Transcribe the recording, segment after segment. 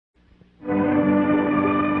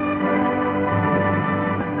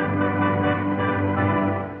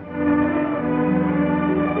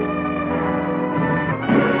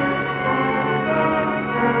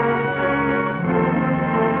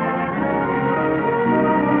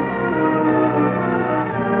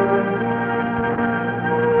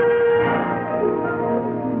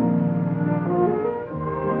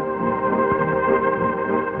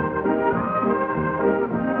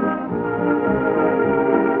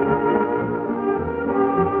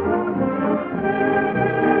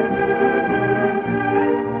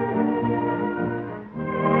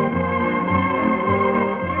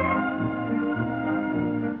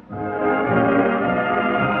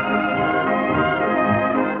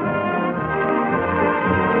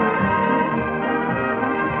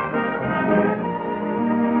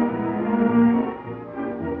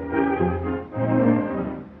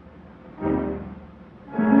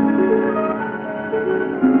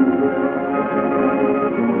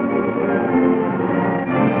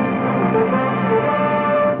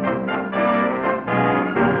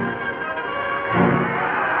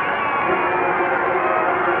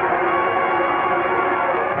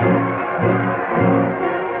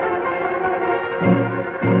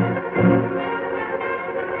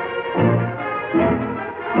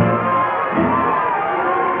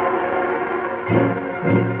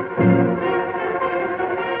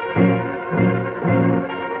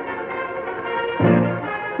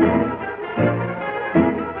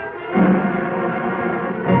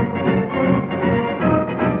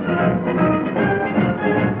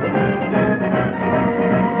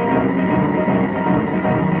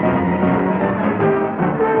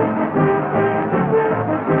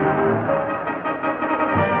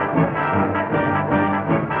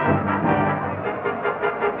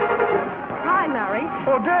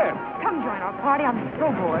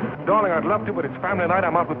I'd love to, but it's family night.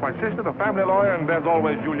 I'm out with my sister, the family lawyer, and there's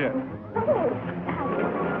always Juliet. Oh,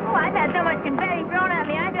 I've had so much confetti thrown at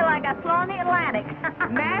me, I feel like I've flown the Atlantic.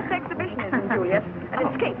 Mass exhibitionism, Juliet. An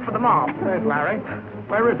escape for the mob. There's Larry.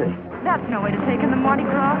 Where is he? That's no way to take in the Mardi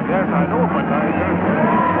Gras. Yes, I know, but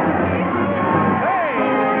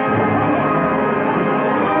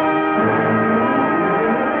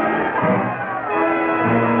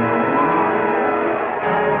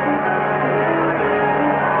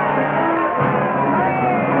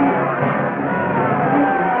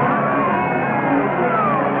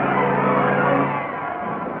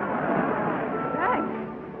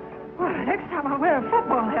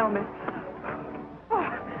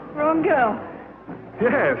Girl.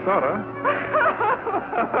 Yeah, sort of.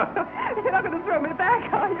 You're not going to throw me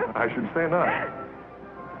back, are you? I should say not.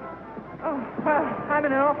 Oh, well, I'm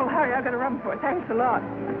in an awful hurry. I've got to run for it. Thanks a lot.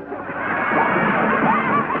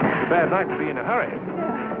 Bad night to be in a hurry.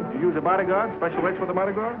 Yeah. You use a bodyguard? Special rates for the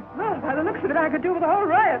Mardi-Gras? Well, by the looks of it, I could do with a whole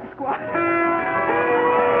riot squad.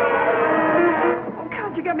 Oh,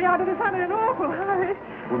 can't you get me out of this? I'm in an awful hurry.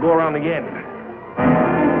 We'll go around again.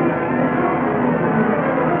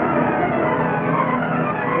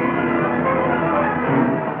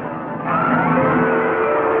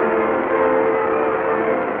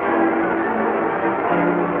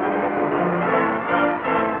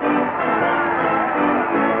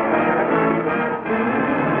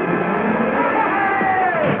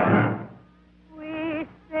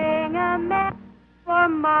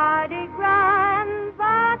 Mardi-Gras and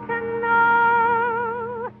Bacchanal.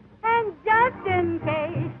 And just in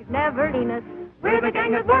case you've never seen us, we're the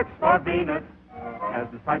gang that works for Venus. As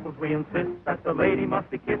disciples we insist that the lady must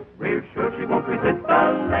be kissed. We're sure she won't resist.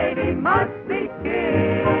 The lady must be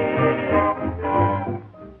kissed.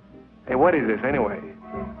 Hey, what is this anyway?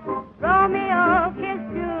 Romeo kissed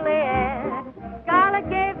Juliet. Scarlet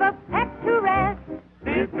gave a peck to rest.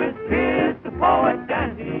 Beatrice kissed the poet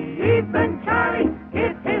Dante. Even Charlie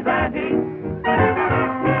kissed his auntie.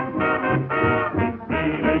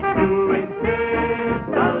 Venus to insist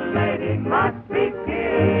the lady must be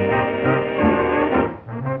kissed.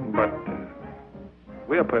 But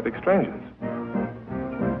we are perfect strangers.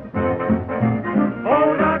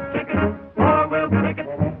 Hold our ticket, or we'll take it.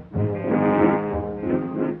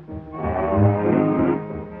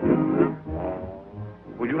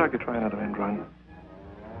 Would you like to try another end run?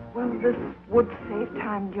 Well, this would save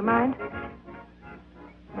time. Do you mind?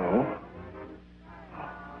 No.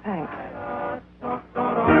 Thanks.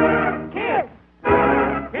 Kiss!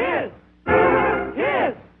 Kiss!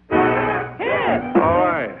 Kiss! Kiss! All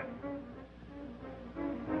right.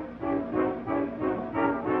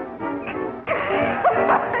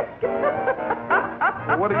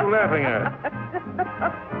 What are you laughing at?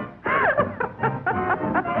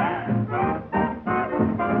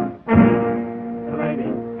 The lady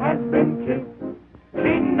has been kissed.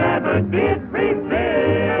 She never did resist.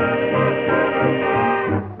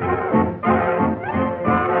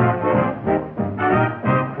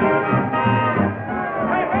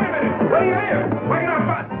 Hey, wait a minute! Wait here! Wait up!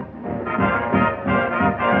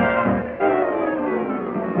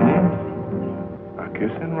 A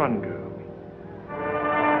kiss and run, girl.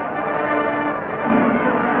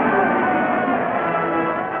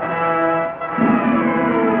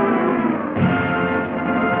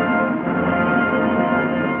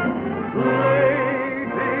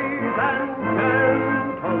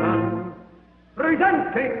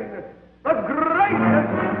 Presenting the greatest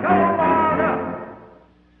show on earth,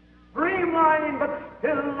 streamlined but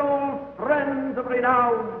still old friends of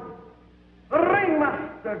renown, the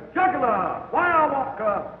ringmaster, juggler, wire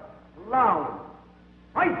walker, clown,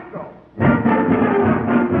 maestro.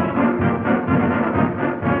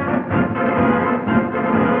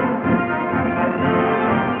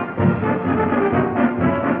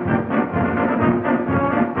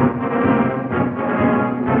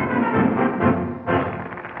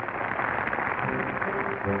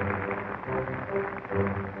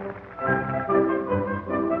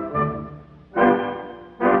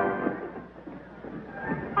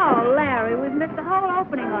 Oh, Larry, we've missed the whole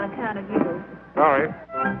opening on account of you. Sorry.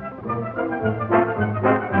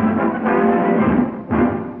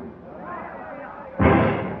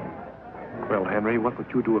 Well, Henry, what would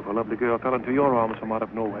you do if a lovely girl fell into your arms from out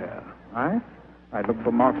of nowhere? I'd look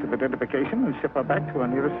for marks of identification and ship her back to her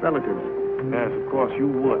nearest relatives. Yes, of course, you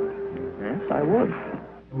would. Yes, I would.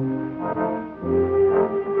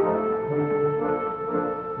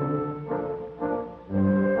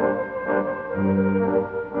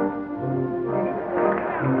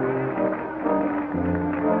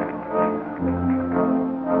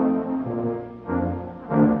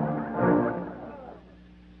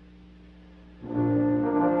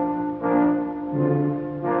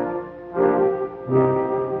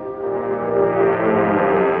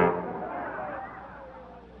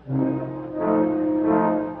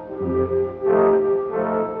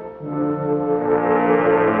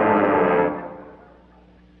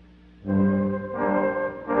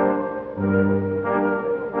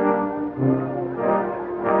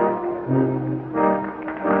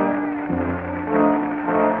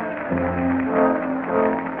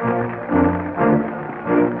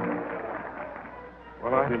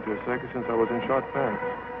 been to a circus since I was in short pants.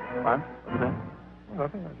 What? What was that? Well,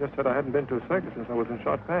 nothing. I just said I hadn't been to a circus since I was in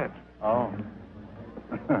short pants. Oh.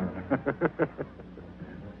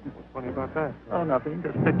 What's funny about that? Oh, nothing.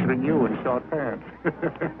 Just picturing you in short pants.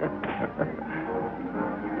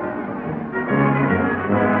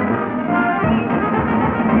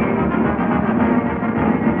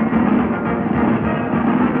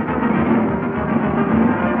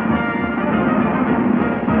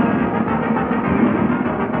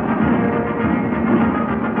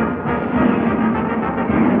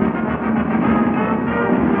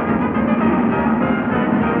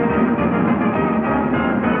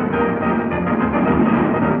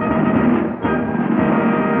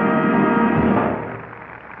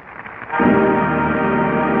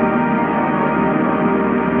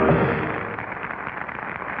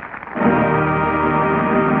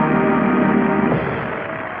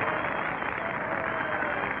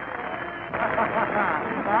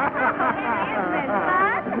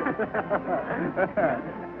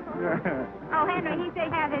 Oh, Henry, he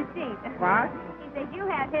said have his seat. What? He said you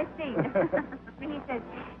have his seat. He said...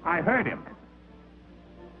 I heard him.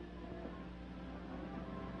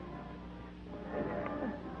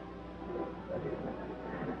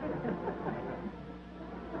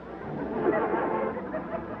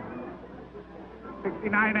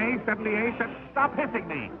 $69A, 78. Stop hissing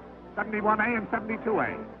me. 71A and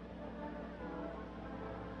 72A.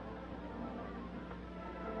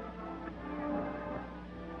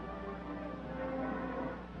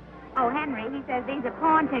 Oh, Henry, he says these are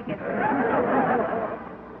pawn tickets.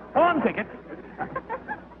 Pawn tickets?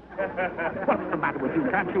 What's the matter with you?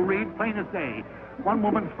 Can't you read? Plain as day. One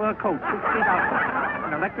woman's fur coat, $68.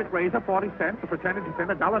 An electric razor, 40 cents. A fraternity pin,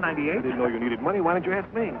 $1.98. I didn't know you needed money. Why didn't you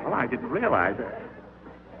ask me? Well, I didn't realize it.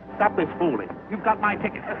 Stop this fooling. You've got my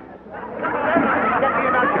ticket. Get me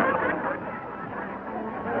an usher.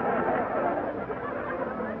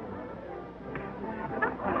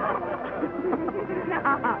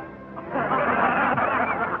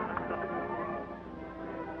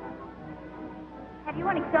 Have you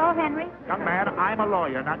any soul, Henry? Young man, I'm a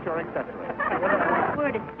lawyer, not your accessory.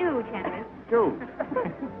 Word of stooge, Henry. Dude.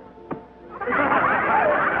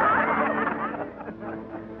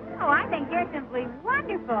 Oh, I think you're simply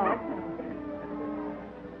wonderful.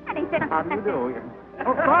 And he said... How do you do?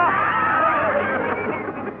 Oh,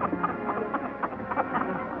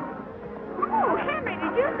 Oh, Henry,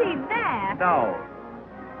 did you see that? no.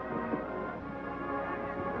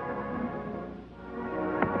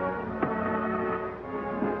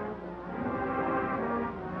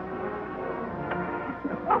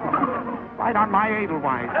 Right on my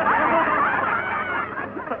Edelweiss.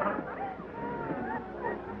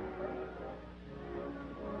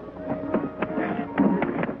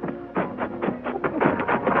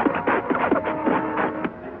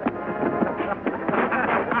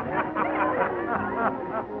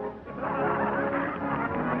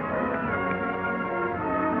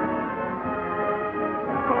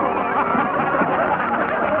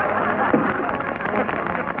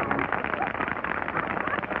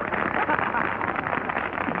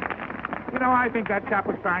 I think that chap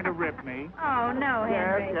was trying to rip me. Oh, no,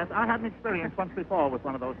 Henry. Yes. I had an experience once before with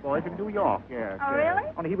one of those boys in New York, yes. Oh, really?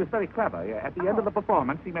 Only he was very clever, yeah. At the end of the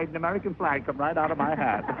performance, he made an American flag come right out of my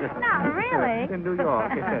hat. No, really? In New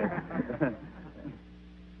York, yes.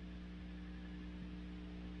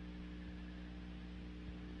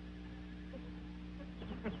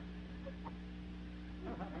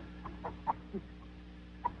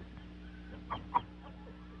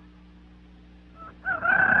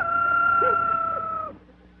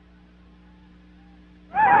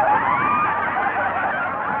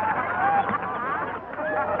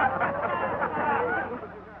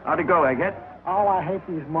 How'd it go, Eggett? Oh, I hate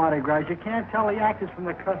these Mardi-Gras. You can't tell the actors from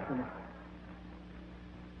the customers.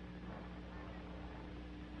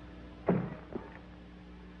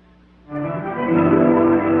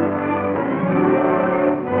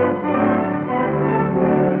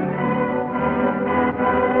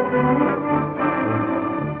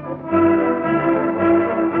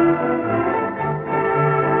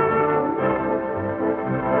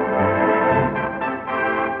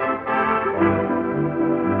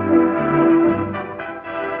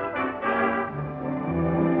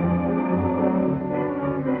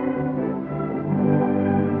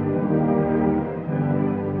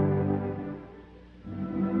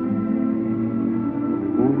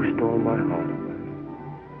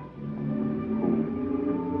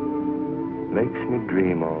 Makes me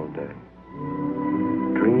dream all day.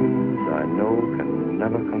 Dreams I know can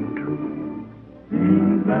never come true.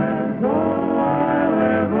 Dreams that's all I'll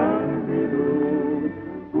ever do.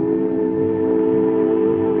 Ooh.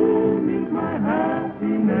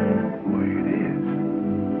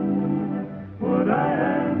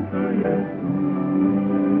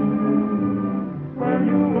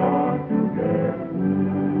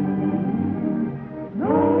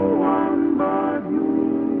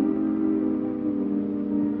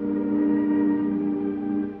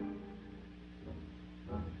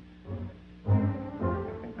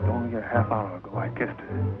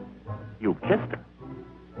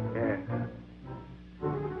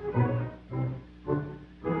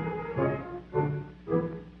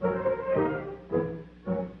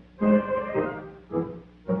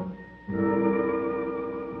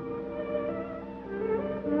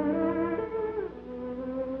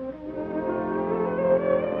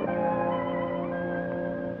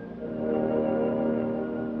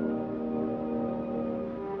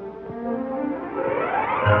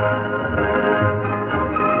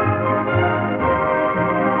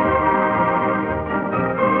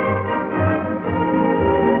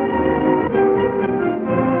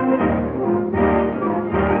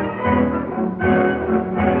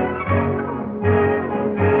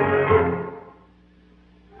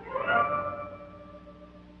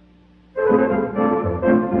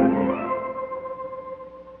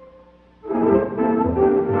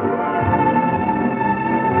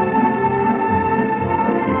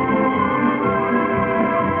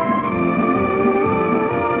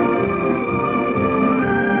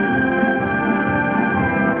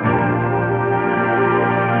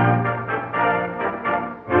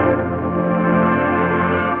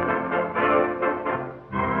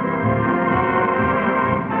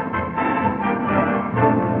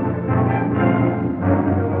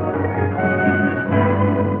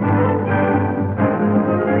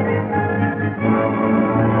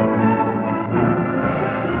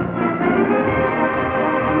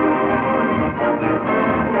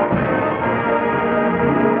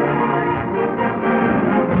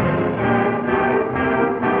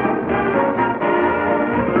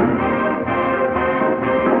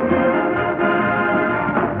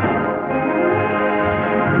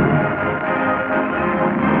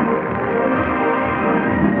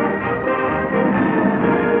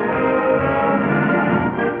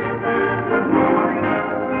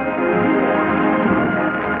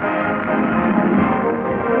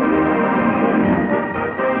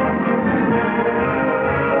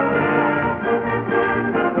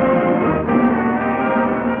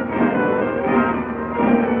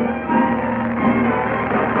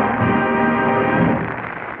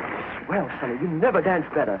 never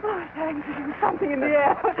danced better. Oh, thanks. There was something in the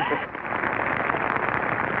air.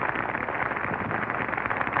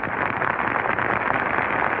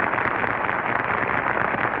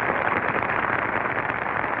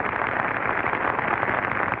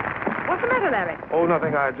 What's the matter, Larry? Oh,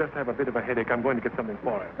 nothing. I just have a bit of a headache. I'm going to get something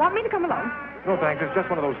for it. Want me to come along? No, thanks. It's just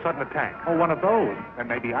one of those sudden attacks. Oh, one of those. Then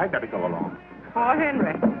maybe I'd better go along. Oh,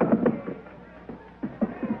 Henry.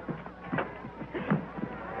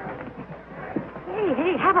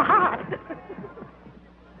 Hey, have a heart.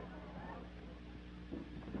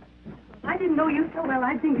 I didn't know you so well.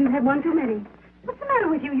 I'd think you had one too many. What's the matter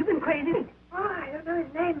with you? You've been crazy. Oh, I don't know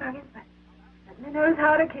his name, Muggins, but certainly knows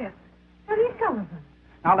how to kiss. Eddie Sullivan.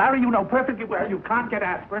 Now, Larry, you know perfectly well you can't get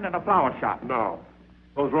aspirin in a flower shop. No.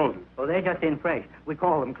 Those roses. Oh, they're just in fresh. We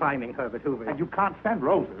call them climbing Herbert Hoovers. And you can't send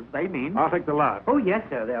roses. They mean... I'll take the lot. Oh, yes,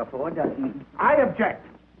 sir. There are 4 dozen. I object.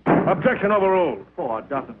 Objection overruled. 4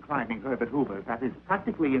 dozen climbing Herbert Hoovers. That is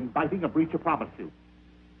practically inviting a breach of promise suit.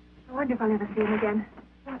 I wonder if I'll ever see him again.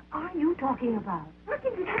 What are you talking about?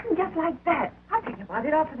 Muggins, it happened just like that. I'll think about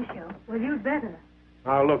it after the show. Well, you'd better.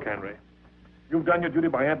 Now, look, Henry. You've done your duty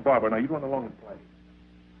by Aunt Barbara. Now, you run along and play.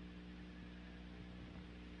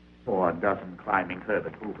 4 dozen climbing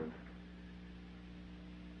Herbert Hoovers.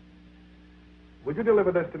 Would you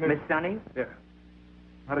deliver this to me? Miss Sunny? Yeah.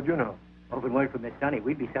 How did you know? Oh, if it weren't for Miss Sunny,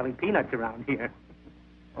 we'd be selling peanuts around here.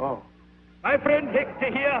 Oh. My friend Hector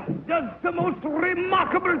here does the most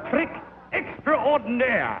remarkable trick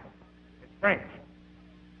extraordinaire. It's French.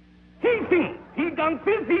 He sings, he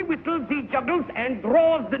dances, he whistles, he juggles, and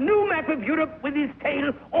draws the new map of Europe with his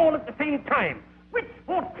tail all at the same time. Which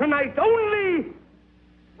for tonight only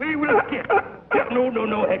we will skip.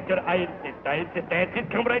 No, Hector, I insist. That's it.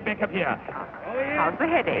 Come right back up here. Oh, yes. How's the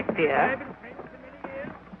headache, dear?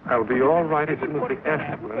 I'll be all right as soon as the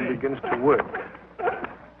aspirin begins to work.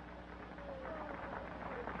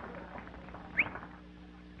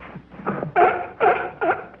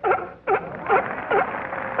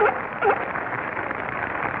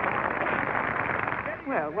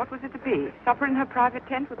 Well, what was it to be? Supper in her private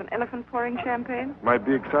tent with an elephant pouring champagne? Might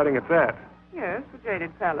be exciting at that. Yes, the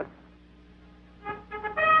Jaded Palace.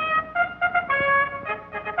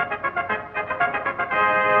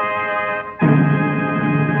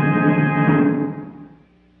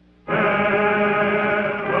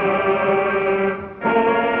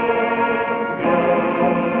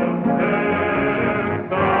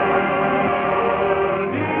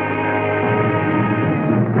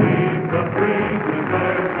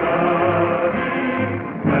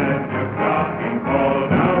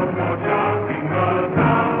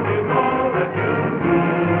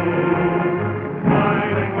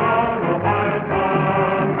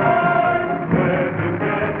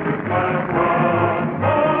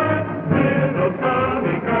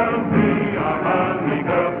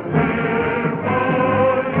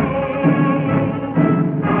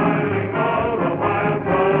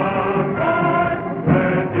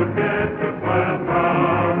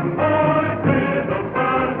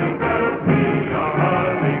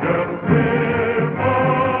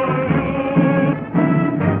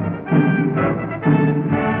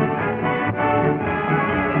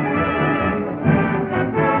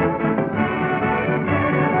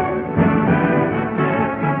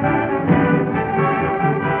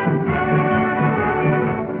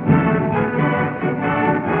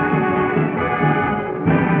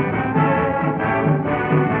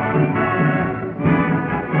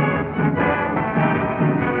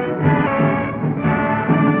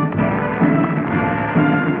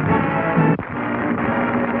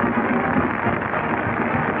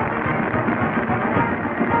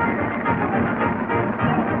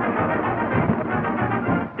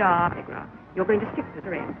 Mardi-Gras. You're going to stick to the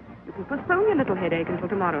rain. You can postpone your little headache until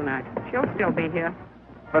tomorrow night. She'll still be here.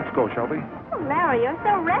 Let's go, Shelby. Oh, Larry, you're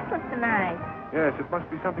so restless tonight. Yes, it must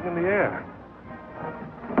be something in the air.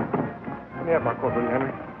 Let me have my coat, will you,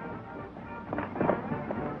 Henry?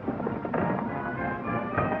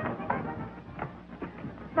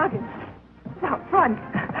 Muggins, it's out front.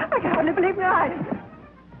 I can hardly believe my eyes.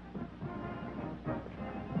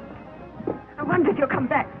 I wonder if you'll come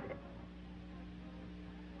back.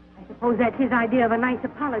 I suppose that's his idea of a nice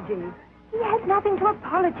apology. He has nothing to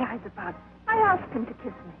apologize about. I asked him to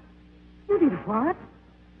kiss me. You did what?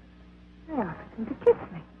 I asked him to kiss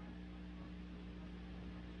me.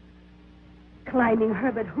 Climbing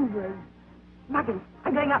Herbert Hoover's. Muggins,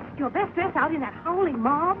 I'm going up to your best dress out in that howling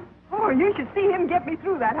mob. Oh, you should see him get me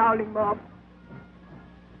through that howling mob.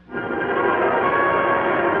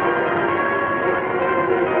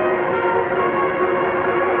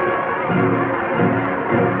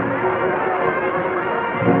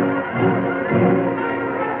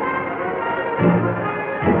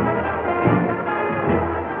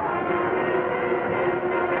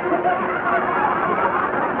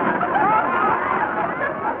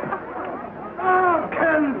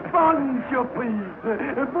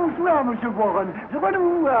 Bonsoir, Monsieur Warren. Je vois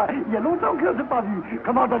nous. Il y a longtemps que je ne vous ai pas vu.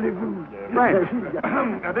 Comment allez-vous? Right.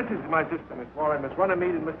 This is my sister, Miss Warren, Miss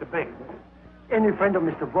Runnymede, and Mr. Bing. Any friend of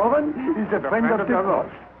Mr. Warren is a friend of the Ross.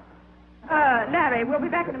 Larry, we'll be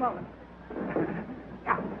back in a moment.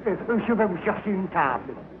 Je vais vous chercher une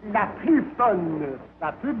table. La plus fun.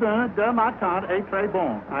 La plus bonne de ma tante est très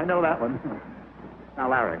bon. I know that one. Now,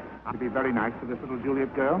 Larry, I'd be very nice to this little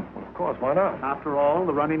Juliet girl. Of course, why not? After all,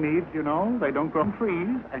 the Runnymedes, you know, they don't grow on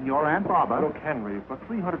trees, and your Aunt Barbara... Look, Henry, for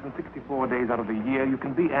 364 days out of the year, you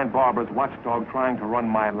can be Aunt Barbara's watchdog trying to run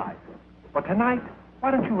my life. But tonight,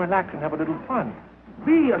 why don't you relax and have a little fun?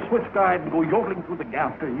 Be a Swiss guide and go yodeling through the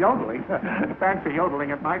gap. Yodeling? Fancy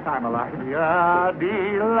yodeling at my time of life.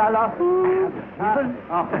 Ya-dee-la-la-hoo.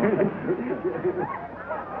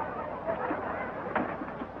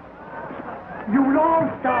 You will all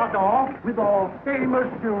start off with our famous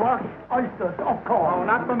Duroc oysters, of course. Oh,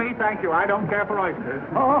 not for me, thank you. I don't care for oysters.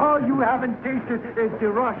 Oh, you haven't tasted a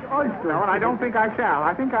Duroc oyster. No, and I don't think I shall.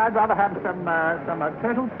 I think I'd rather have some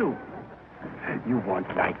turtle soup. You won't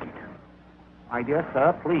like it. My dear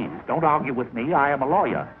sir, please, don't argue with me. I am a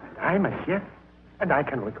lawyer. I'm a chef, and I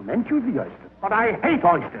can recommend you the oyster. But I hate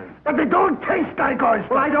oysters. But they don't taste like oysters.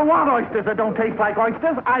 Well, I don't want oysters that don't taste like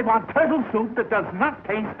oysters. I want turtle soup that does not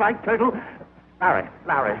taste like turtle... Larry,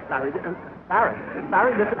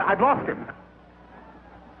 listen, I've lost him.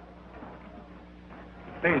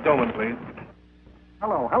 Please, Dolman, please.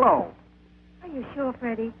 Hello. Are you sure,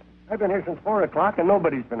 Freddie? I've been here since 4 o'clock and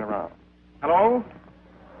nobody's been around. Hello?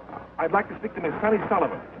 I'd like to speak to Miss Sunny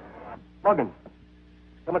Sullivan. Logan,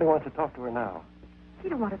 somebody wants to talk to her now. She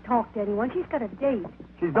don't want to talk to anyone. She's got a date.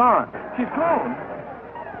 She's gone. She's gone.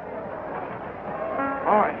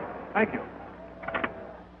 All right. Thank you.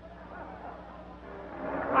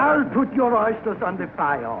 I'll put your oysters on the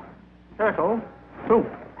fire. Turtle soup.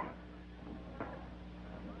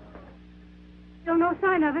 Still no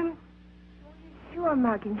sign of him? Sure,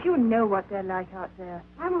 Muggins. You know what they're like out there.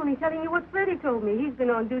 I'm only telling you what Freddie told me. He's been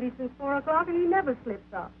on duty since 4 o'clock, and he never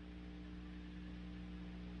slips up.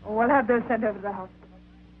 Oh, we'll have those sent over to the hospital.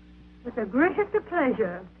 With the greatest of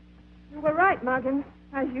pleasure. You were right, Muggins,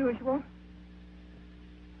 as usual.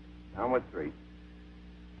 Down with 3.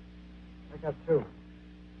 I got 2.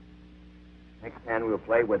 Next hand we'll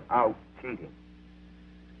play without cheating.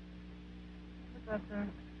 What's that, sir?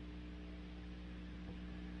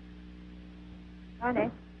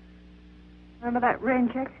 Honey, remember that rain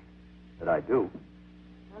check? That I do.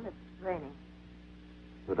 Well, it's raining.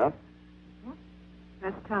 Stood up?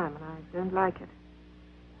 First time, and I don't like it.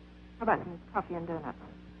 How about some coffee and donuts?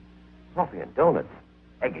 Coffee and donuts.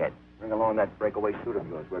 Egghead, bring along that breakaway suit of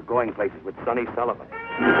yours. We're going places with Sonny Sullivan.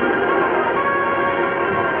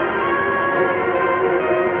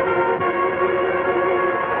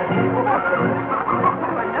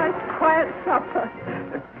 A nice, quiet supper.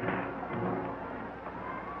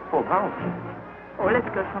 Full house. Oh, let's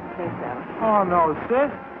go someplace else. Oh, no,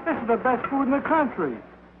 sis. This is the best food in the country.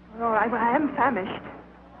 All right, well, I am famished.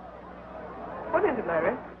 What is it,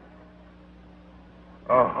 Larry?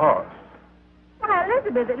 A horse. Why,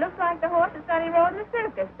 Elizabeth, it looks like the horse that Sonny rode in the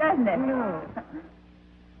circus, doesn't it? No.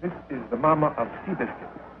 This is the mama of Seabiscuit.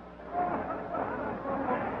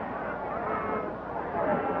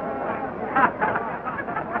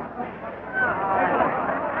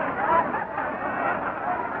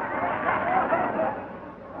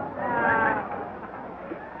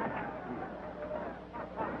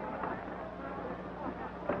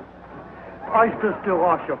 Oysters to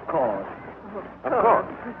wash, of course. Of course.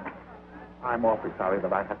 I'm awfully sorry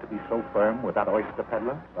that I had to be so firm with that oyster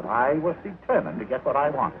peddler, but I was determined to get what I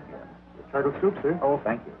wanted here. The turtle soup, sir? Oh,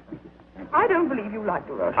 thank you. I don't believe you like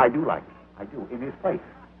the Russian. I do like it. I do, in his place.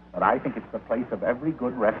 But I think it's the place of every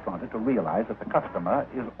good restaurateur to realize that the customer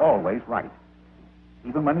is always right.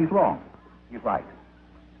 Even when he's wrong, he's right.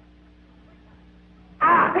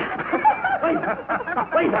 Ah! Wait!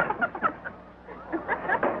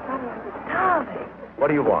 Darling. What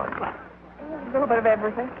do you want? A little bit of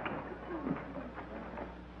everything.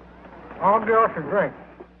 I'll get us a drink.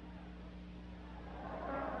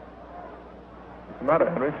 What's the matter,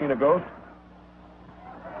 Henry? Seen a ghost?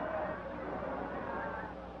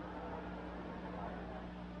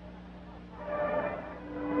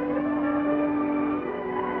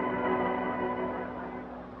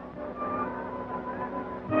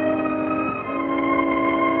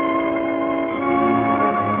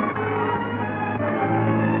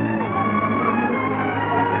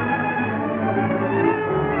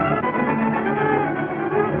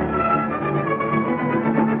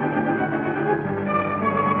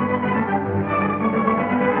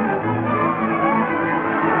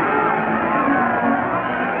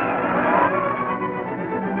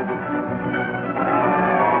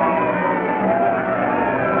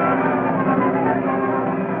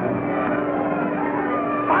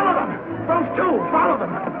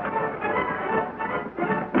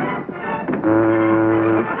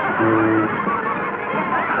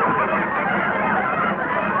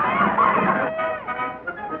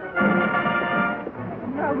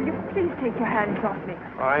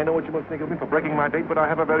 I know what you must think of me for breaking my date, but I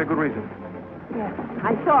have a very good reason. Yes,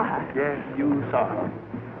 I saw her. Yes, you saw her.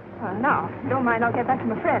 Now, if you don't mind, I'll get back to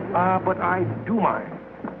my friend. But I do mind.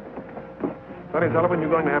 Sonny Sullivan, you're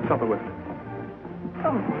going to have supper with me.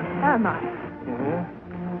 Oh, am I? Mm-hmm.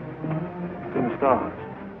 In the stars.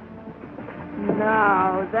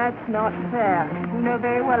 No, that's not fair. You know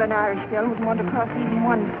very well an Irish girl wouldn't want to cross even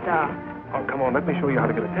one star. Oh, come on, let me show you how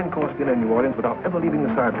to get a 10-course dinner in New Orleans without ever leaving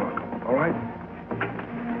the sidewalk. All right?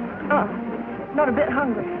 Oh, not a bit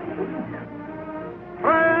hungry.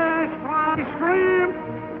 Fresh fry shrimp!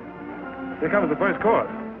 Here comes the first course.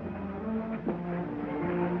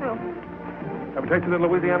 No. Ever tasted the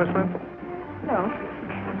Louisiana shrimp? No.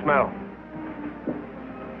 Smell.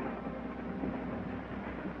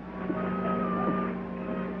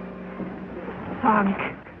 Funk.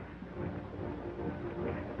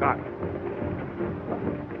 Got it.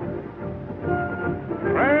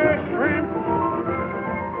 Fresh shrimp!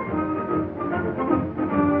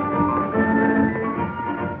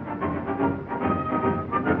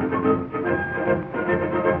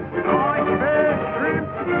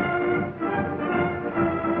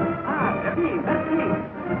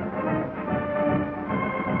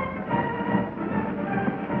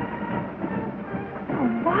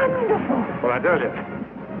 Well, I tell you,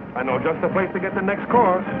 I know just the place to get the next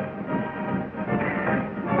course.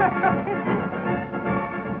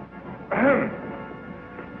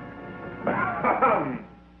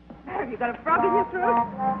 Have you got a frog in your throat?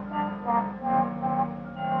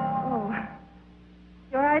 Oh.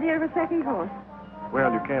 Your idea of a second course?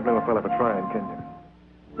 Well, you can't blame a fella for trying, can you?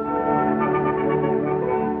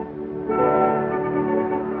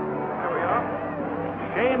 There we are.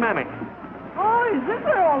 Shea Mammy. Oh, is this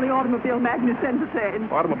where all the automobile magnets send to say?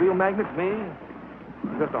 Automobile magnets, me?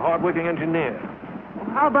 I'm just a hard-working engineer. Well,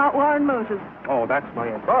 how about Warren Moses? Oh, that's my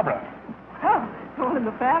Aunt Barbara. Oh, it's all in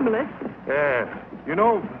the family. Yes. You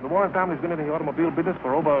know, the Warren family's been in the automobile business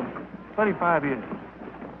for over 25 years.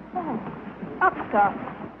 Oh, upstart.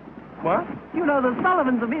 What? You know, the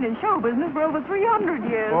Sullivans have been in show business for over 300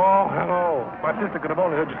 years. Oh, hello. My sister could have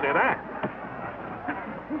only heard you say that.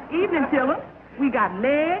 Evening, Tilton. We got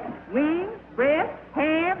legs, wings, breast,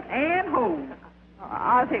 ham, and hose.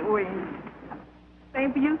 I'll take wings.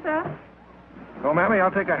 Same for you, sir? No, Mammy, I'll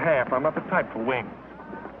take a half. I'm not the type for wings.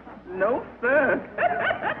 No, sir.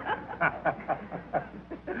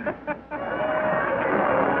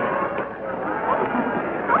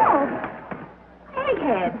 Oh,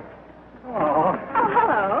 egghead. Oh, Oh,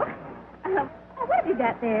 hello. What have you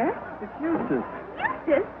got there? it's Eustace.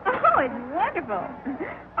 Eustace? Oh, it's wonderful.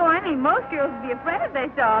 Oh, I mean, most girls would be afraid if they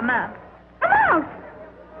saw a mouse. A mouse!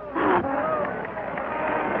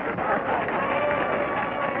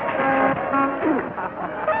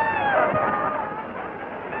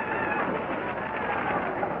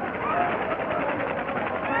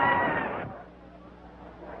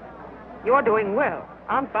 You're doing well.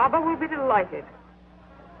 Aunt Barbara will be delighted.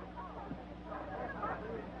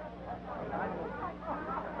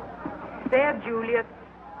 There, Juliet.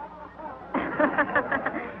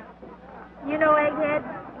 You know, Egghead,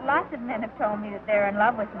 lots of men have told me that they're in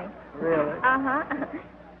love with me. Really? Uh-huh.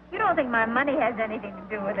 You don't think my money has anything to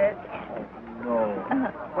do with it? No.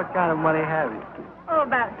 What kind of money have you? Oh,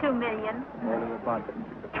 about $2 million. Only about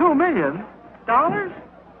 $2 million?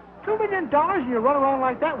 $2 million, and you run around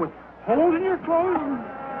like that with holes in your clothes?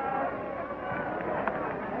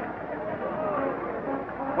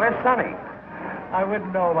 Where's Sonny? I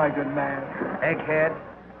wouldn't know, my good man. Egghead.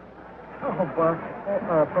 Oh,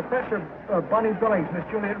 Professor Bunny Billings, Miss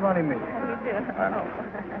Juliet Runnymede.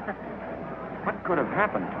 What could have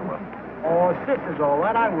happened to her? Oh, sister's all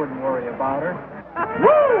right. I wouldn't worry about her.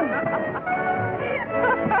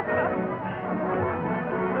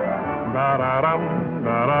 Da-da-dum,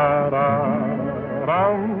 da-da-da-dum.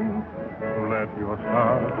 Let your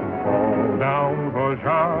stars fall down, for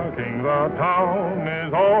sharking the town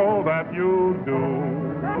is all that you do.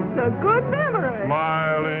 That's a good memory.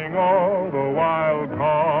 Smiling all the while,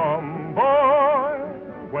 come, boy.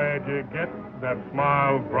 Where'd you get that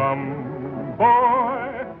smile from,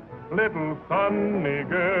 boy? Little sunny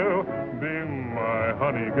girl, be my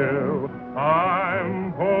honey girl.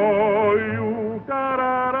 I'm for you,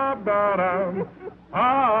 da-da-da-da-da.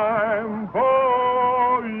 I'm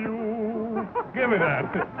for you. Give me that.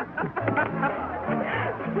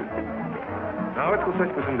 Now let's go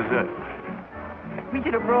search for some dessert. We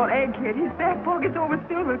should have brought Egghead. His back pocket's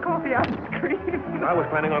overfilled with coffee ice cream. I was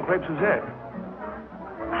planning on crepe Suzette.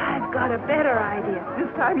 I've got a better idea. This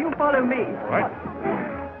time you follow me. Right?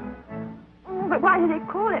 Oh, but why do they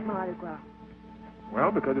call it Mardi-Gras?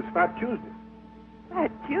 Well, because it's Fat Tuesday. Fat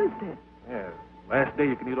Tuesday. Yes. Last day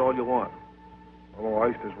you can eat all you want. Oh,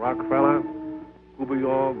 oysters, Rockefeller,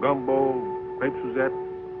 Coubillon, gumbo, crepe Suzette.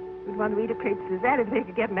 We'd want to eat a crepe Suzette if they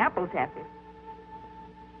could get an apple taffy.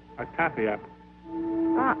 A taffy apple.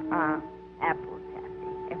 Apple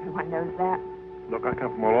taffy. Everyone knows that. Look, I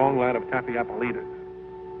come from a long line of taffy apple eaters.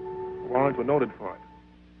 Warrens were noted for it.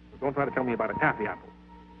 So don't try to tell me about a taffy apple.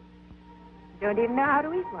 You don't even know how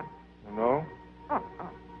to eat one. No?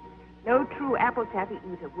 No true apple taffy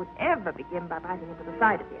eater would ever begin by biting into the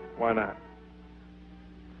side of the apple. Why not?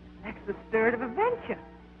 That's the spirit of adventure.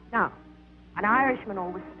 Now, an Irishman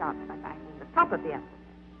always starts by biting the top of the apple.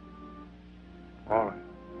 All right.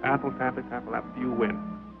 Apple taffy, you win.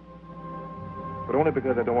 But only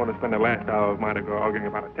because I don't want to spend the last hour of Mardi-Gras arguing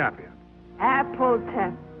about a taffy apple. Apple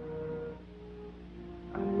taffy.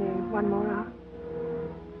 Only 1 more hour?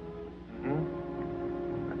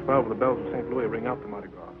 Mm-hmm. At 12, the bells of St. Louis ring out the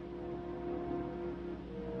Mardi-Gras.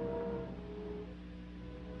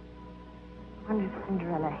 I wonder if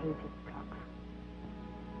Cinderella hated clocks.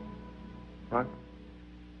 What?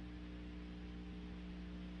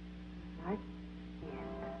 Right? Yes.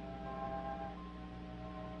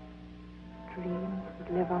 Dreams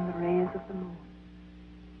would live on the rays of the moon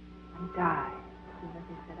and die as soon as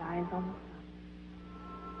they set eyes on the sun.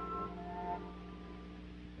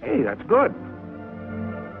 Hey, that's good.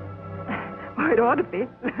 Oh, it ought to be.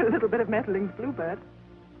 A little bit of Mettling's Bluebird.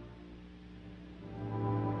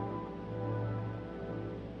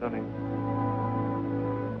 Sonny,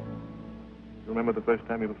 you remember the first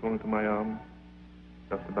time you were thrown into my arms?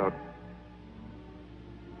 Just about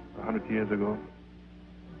 100 years ago.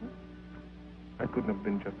 That couldn't have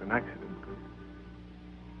been just an accident, could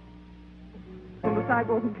it? On the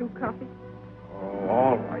sidewalk and 2 coffee. Oh,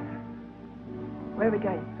 all right. Where are we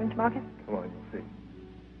going? French Market? Come on, you'll see.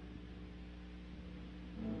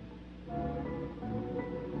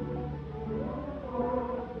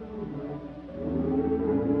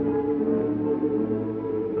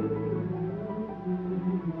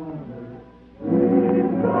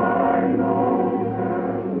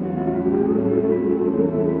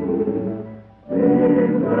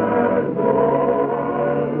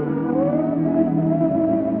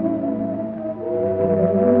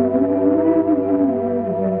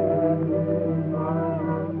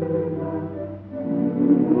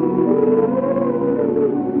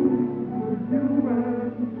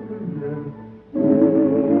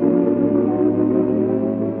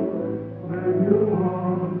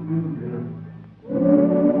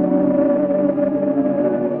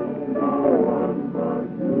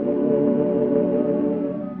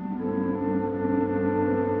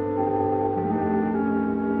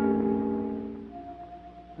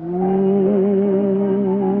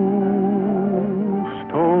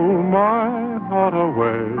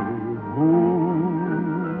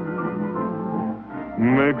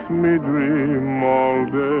 Makes me dream all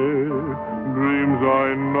day, dreams I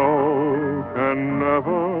know can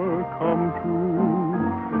never come true.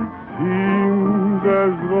 Seems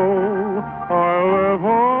as though I'll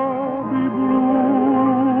ever be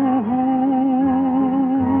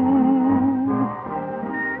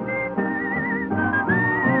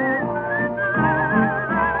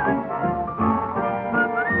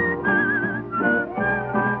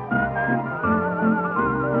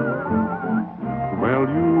Well,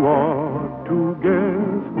 you ought to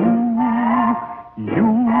guess who you,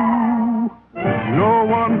 no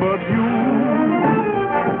one but you.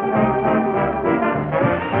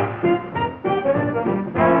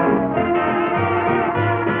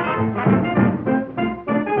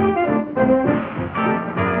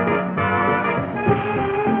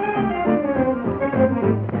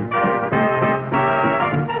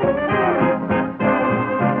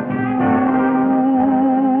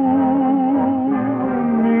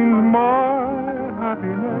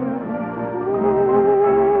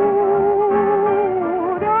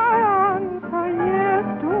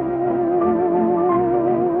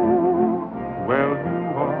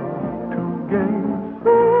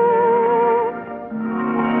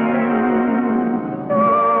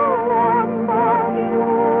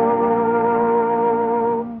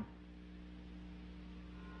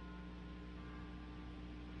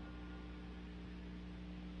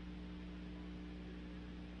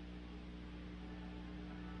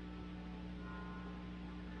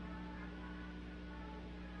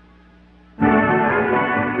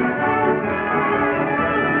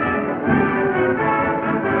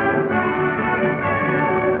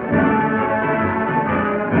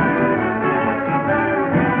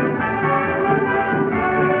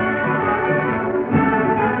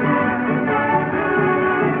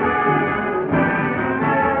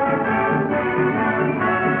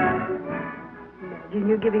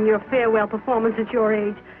 giving your farewell performance at your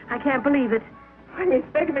age. I can't believe it. You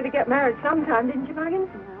expected me to get married sometime, didn't you, Muggins?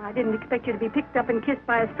 No, I didn't expect you to be picked up and kissed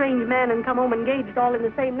by a strange man and come home engaged all in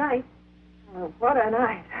the same night. Oh, what a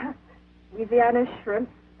night, huh? Louisiana shrimp,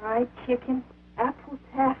 fried chicken, apple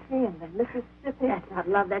taffy, and the Mississippi. That's not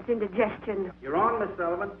love, that's indigestion. You're on, Miss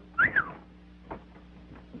Sullivan.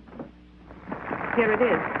 Here it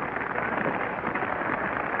is.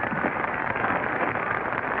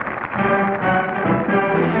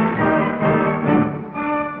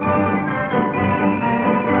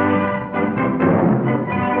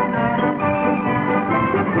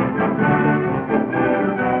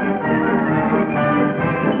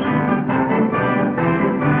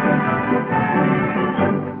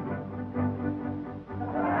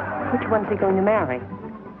 Which one's he going to marry?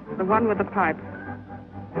 The one with the pipe.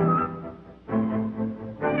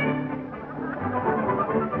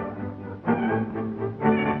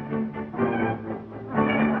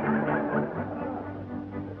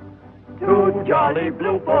 Two jolly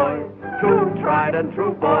blue boys, two tried and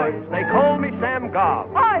true boys. They call me Sam Goff.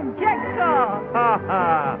 I'm Jack Goff. Ha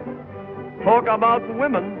ha. Talk about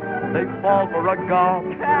women, they fall for a golf.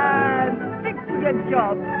 Stick to your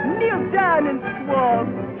job. Kneel down and swab.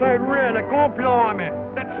 Say, really, go blimey.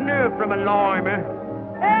 That's nerve from a limey.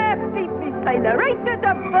 Beat me, sailor, right to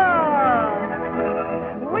the bar.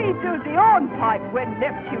 We do the hornpipe when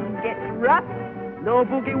Neptune gets rough. No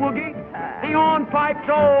boogie woogie? The hornpipe's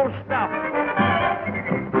old stuff.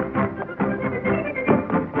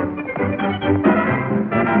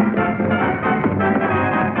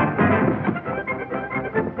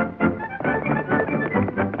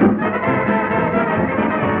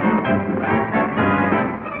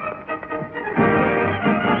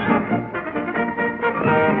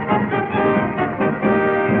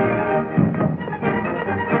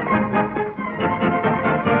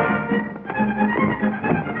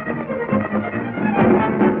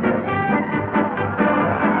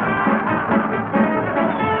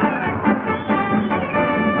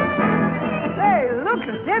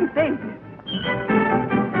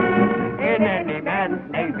 In any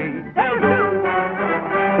man's navy, they'll do.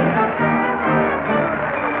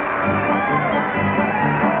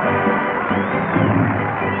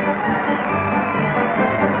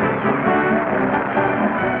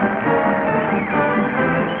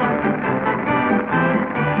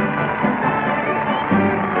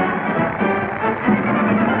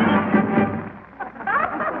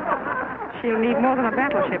 She'll need more than a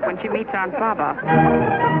battleship when she meets Aunt Baba.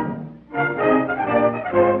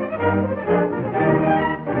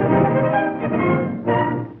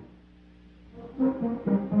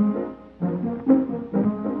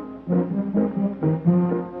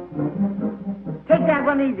 Take that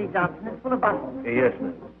one easy, Johnson. It's full of bottles. Yes,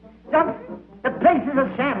 ma'am. Johnson, the place is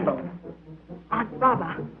a shambles. Aunt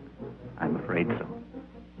Baba. I'm afraid so.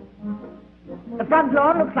 The front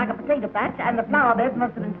lawn looks like a potato patch, and the flower beds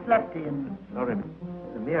must have been slept in. Sorry,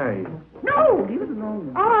 may I? No, leave it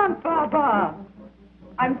alone. Aunt Baba.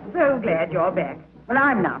 I'm so glad you're back. Well,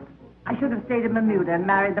 I'm not. I should have stayed in Bermuda and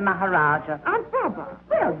married the Maharaja. Aunt Baba.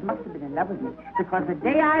 Well, he must have been in love with me, because the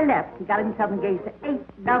day I left, he got himself engaged to 8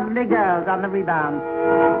 lovely girls on the rebound.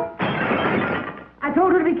 I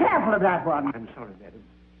told her to be careful of that one. I'm sorry, madam.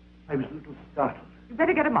 I was a little startled. You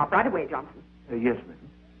better get him up right away, Johnson. Yes, madam.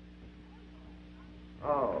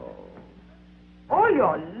 Oh. All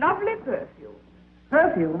your lovely perfume.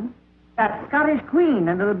 Perfume? That Scottish Queen,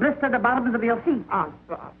 and it'll blister the bottoms of your feet. Aunt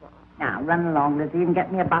Baba. Now, run along, Lizzie, and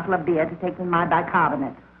get me a bottle of beer to take with my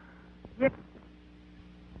bicarbonate. Yes.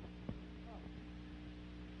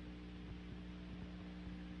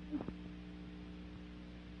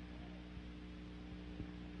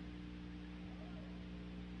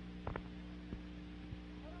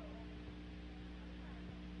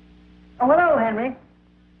 Oh, hello, Henry.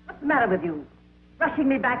 What's the matter with you? Rushing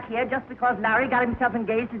me back here just because Larry got himself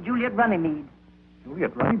engaged to Juliet Runnymede.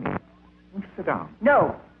 Juliet Runnymede? Won't you sit down?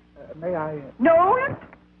 No. May I? No?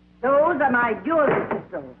 Those are my jewelry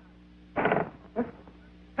pistols.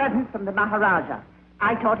 Presents from the Maharaja.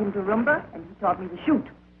 I taught him to rumba, and he taught me to shoot.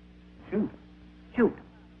 Shoot. Shoot.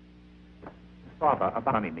 Barbara,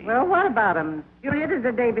 about Runnymede. Well, what about him? Juliet is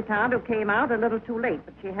a debutante who came out a little too late,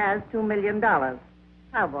 but she has $2 million.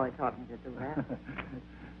 Cowboy taught me to do that.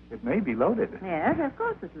 It may be loaded. Yes, of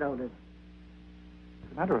course it's loaded.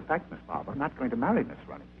 As a matter of fact, Miss Barbara, I'm not going to marry Miss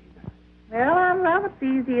Runnymede. Well, I'm rather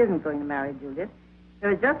pleased he isn't going to marry Juliet. There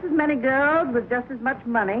are just as many girls with just as much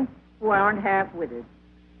money who aren't half-witted.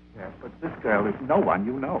 Yes, but this girl is no one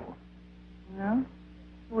you know. No?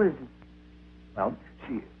 Who is it? Well,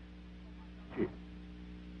 she...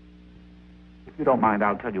 If you don't mind,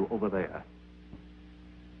 I'll tell you over there.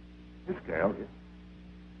 This girl is...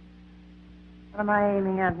 What am I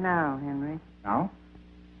aiming at now, Henry? Now?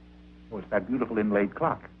 Oh, it's that beautiful inlaid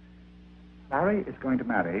clock. Larry is going to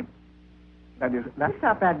marry... That is... You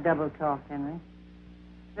stop that double talk, Henry.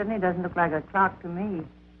 Certainly doesn't look like a clock to me.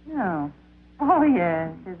 No. Oh,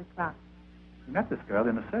 yes, there's a clock. You met this girl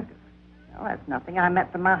in a circus. Oh, that's nothing. I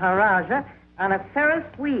met the Maharaja on a Ferris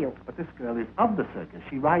wheel. But this girl is of the circus.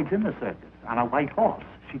 She rides in the circus on a white horse.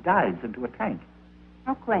 She dives into a tank.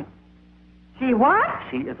 Oh, quaint. She what?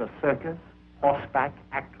 She is a circus horseback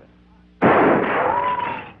actress.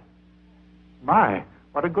 My,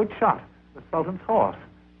 what a good shot. The Sultan's horse.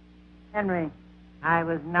 Henry, I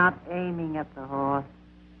was not aiming at the horse.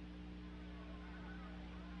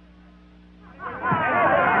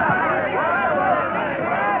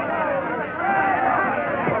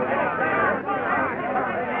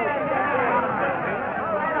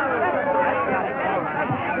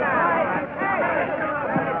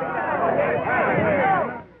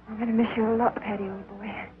 I'm going to miss you a lot, Paddy, old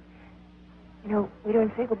boy. You know, we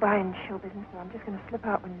don't say goodbye in show business, so I'm just going to slip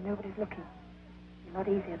out when nobody's looking. It's a lot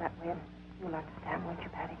easier that way, and you'll understand, won't you,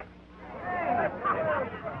 Paddy?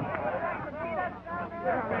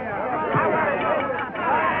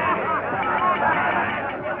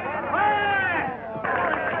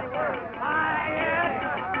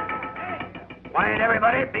 Quiet,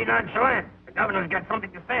 everybody. Be nonchalant. The governor's got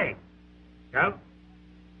something to say. Joe?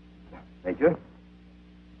 Major,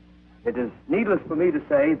 it is needless for me to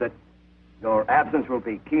say that your absence will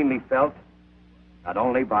be keenly felt, not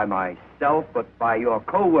only by myself, but by your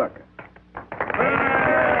co-worker. So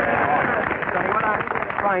what I'm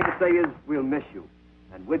trying to say is we'll miss you.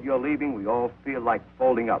 And with your leaving, we all feel like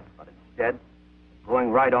folding up. But instead, going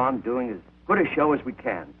right on, doing as good a show as we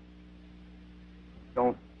can.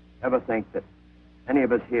 Don't ever think that any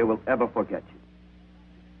of us here will ever forget you.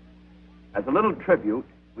 As a little tribute,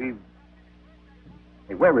 we've...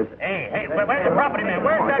 Hey, where is it? Hey, where's the property man?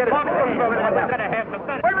 Where's that box? We're going to have some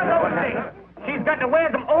fun. Where are those things? She's got to wear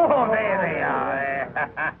them. Oh, there they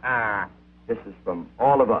are. This is from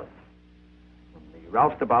all of us, from the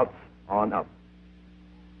roustabouts on up.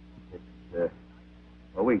 It's,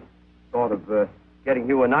 well, we thought of getting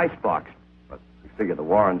you an ice box, but we figure the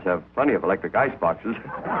Warrens have plenty of electric ice boxes.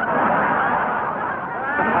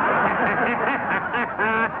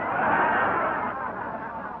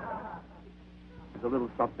 There's a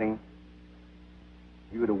little something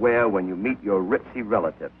for you to wear when you meet your ritzy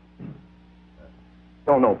relatives.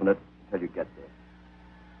 Don't open it until you get there.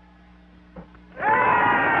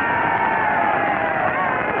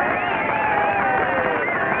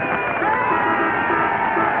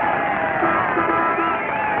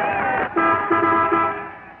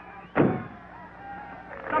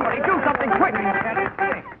 Somebody do something quick.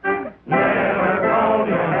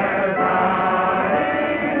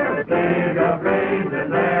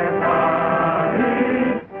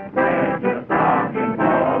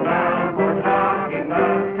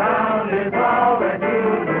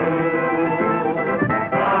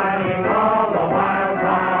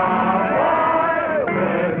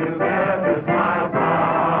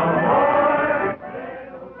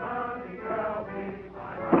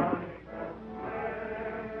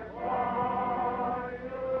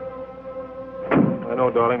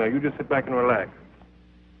 Darling, now you just sit back and relax.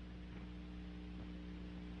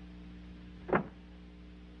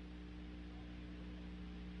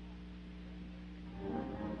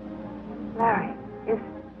 Larry, is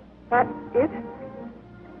that it?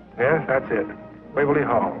 Yes, that's it. Waverly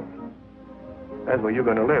Hall. That's where you're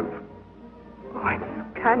going to live. Oh,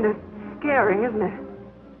 it's kind of scaring, isn't it?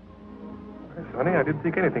 Yes, honey, I didn't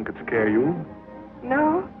think anything could scare you.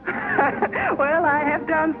 No? Well, I have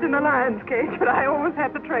danced in the lion's cage, but I always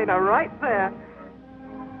had the trainer right there.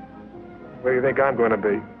 Where do you think I'm going to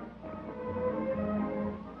be?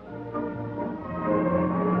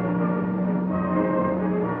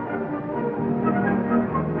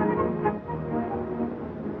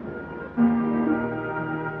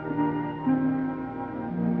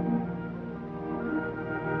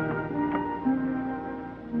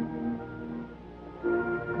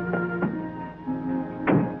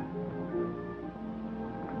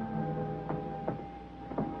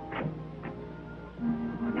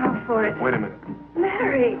 Wait a minute.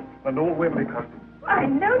 Larry! An old Waverly costume. I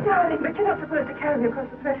know, darling, but you're not supposed to carry me across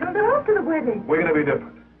the threshold or after the wedding. We're going to be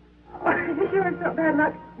different. Oh, are you sure it's not bad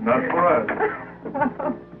luck? Not for us.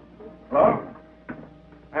 Hello?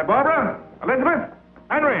 Hey, Barbara? Elizabeth?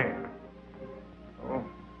 Henry? Oh,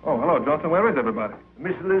 hello, Johnson. Where is everybody?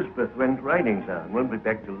 Miss Elizabeth went riding, sir, and won't be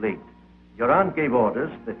back till late. Your aunt gave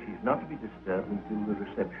orders that she's not to be disturbed until the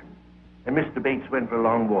reception. And Mr. Bates went for a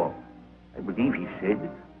long walk. I believe he said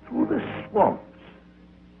through the swamps.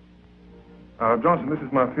 Johnson, this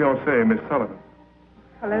is my fiancée, Miss Sullivan.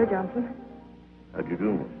 Hello, Johnson. How do you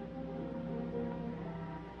do, miss?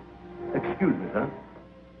 Excuse me, sir.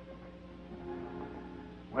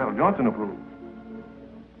 Well, Johnson approves.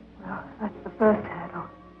 Well, that's the first hurdle.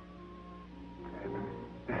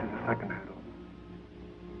 This is the second hurdle.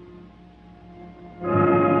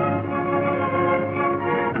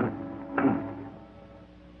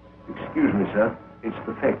 Excuse me, sir. It's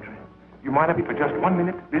the factory. You mind if we for just 1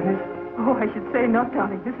 minute? Business? Oh, I should say not,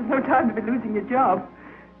 darling. This is no time to be losing your job.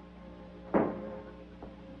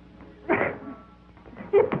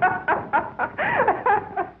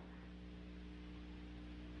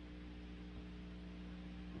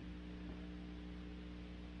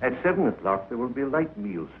 At 7 o'clock, there will be a light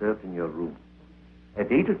meal served in your room.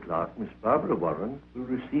 At 8 o'clock, Miss Barbara Warren will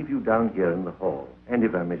receive you down here in the hall. And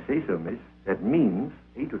if I may say so, miss, that means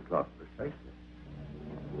 8 o'clock precisely.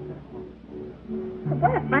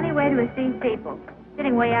 What a funny way to receive people.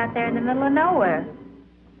 Sitting way out there in the middle of nowhere.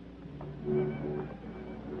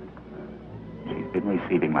 She's been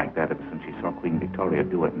receiving like that ever since she saw Queen Victoria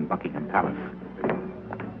do it in Buckingham Palace.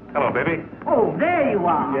 Hello, baby. Oh, there you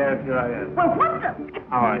are. Yes, here I am. Well, what the...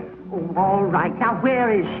 How are you? Oh, all right. Now,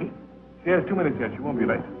 where is she? She has 2 minutes yet. She won't be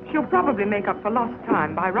late. She'll probably make up for lost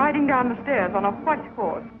time by riding down the stairs on a white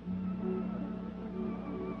horse.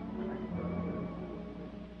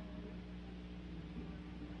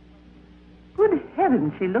 Good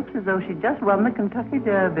heavens, she looks as though she'd just won the Kentucky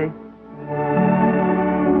Derby.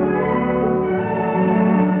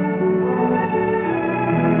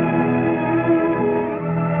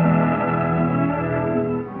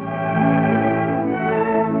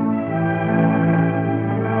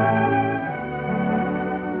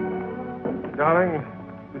 Darling,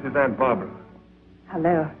 this is Aunt Barbara.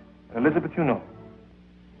 Hello. Elizabeth, you know.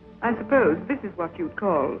 I suppose this is what you'd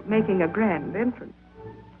call making a grand entrance.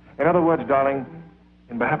 In other words, darling,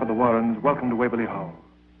 in behalf of the Warrens, welcome to Waverly Hall.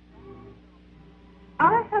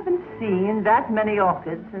 I haven't seen that many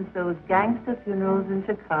orchids since those gangster funerals in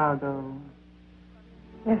Chicago.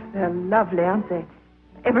 Yes, they're lovely, aren't they?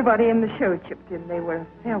 Everybody in the show chipped in. They were a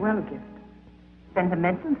farewell gift.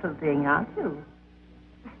 Sentimental sort of thing, aren't you?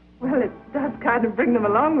 Well, it does kind of bring them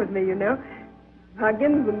along with me, you know.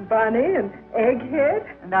 Huggins and Bunny and Egghead.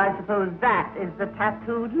 And I suppose that is the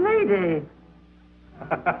tattooed lady.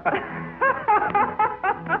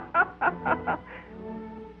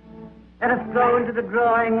 Let us go into the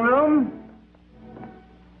drawing room.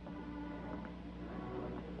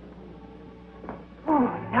 Oh,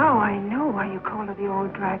 now I know why you call her the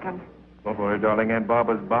old dragon. Don't worry, darling. Aunt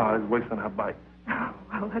Barbara's bar is worse than her bite. Oh,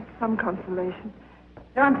 well, that's some consolation.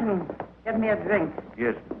 Johnson, get me a drink.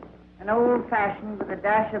 Yes, An old-fashioned with a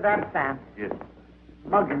dash of absinthe. yes.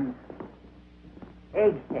 Muggins.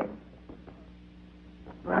 Egghead.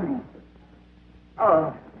 Bunny.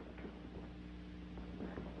 Oh,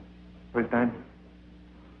 First time?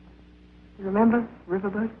 You remember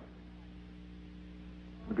Riverboat?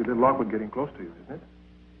 It'll be a little awkward getting close to you, isn't it?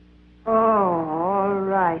 Oh, all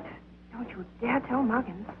right. Don't you dare tell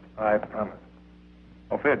Muggins. I promise.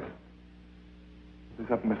 Oh, Fitz. This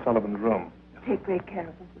is up in Miss Sullivan's room. Take great care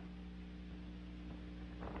of him.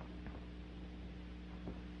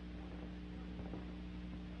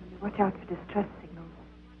 Watch out for distress signals.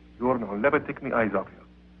 Jordan will never take me eyes off you.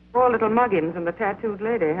 Poor little Muggins and the tattooed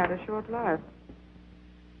lady had a short life.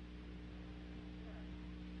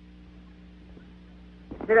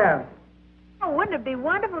 sit down. Oh, wouldn't it be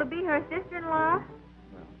wonderful to be her sister-in-law?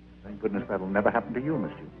 Thank goodness that'll never happen to you,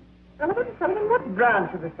 Miss June. Sullivan, what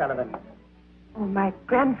branch of the Sullivans? Oh, my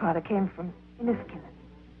grandfather came from Inniskillen.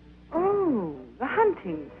 Oh, the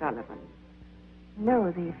hunting Sullivan.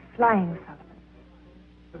 No, the flying Sullivan.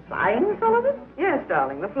 The Flying Sullivan? Yes,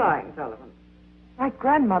 darling, the flying Sullivan. My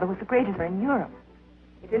grandmother was the greatest in Europe.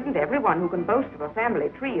 It isn't everyone who can boast of a family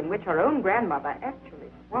tree in which her own grandmother actually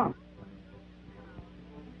swung.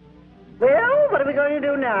 Well, what are we going to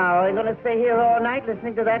do now? Are we going to stay here all night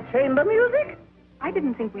listening to that chamber music? I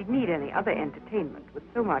didn't think we'd need any other entertainment with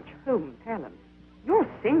so much home talent. You'll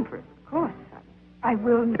sing for us, of course, son. I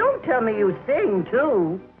will. Don't tell me you sing,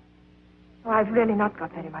 too. Oh, I've really not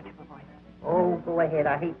got very much of a voice. Oh, go ahead.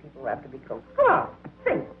 I hate people who have to be coached. Come on,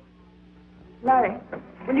 sing. Larry,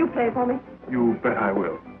 will you play for me? You bet I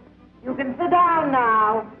will. You can sit down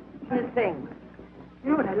now and sing.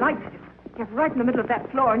 You know what I like to do? Get right in the middle of that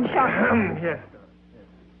floor and shout. Yes.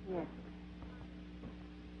 Yes.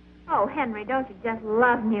 Oh, Henry, don't you just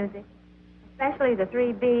love music? Especially the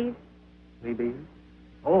 3 B's 3 B's?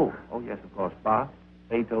 Oh, yes, of course. Bach,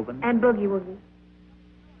 Beethoven. and Boogie Woogie.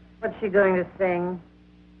 What's she going to sing?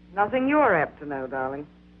 Nothing you're apt to know, darling.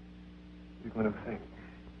 You're going to sing.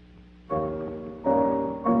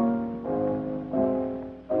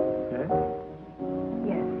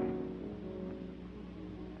 Yes.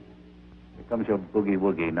 Here comes your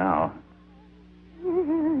boogie-woogie now.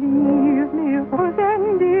 Leave me for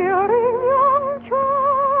endearing young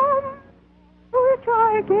charm, which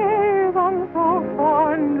I gave on so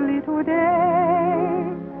fondly today,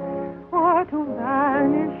 or to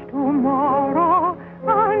vanish tomorrow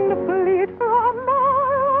and fleet from my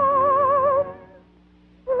arms,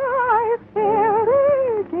 like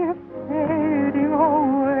fairy gifts fading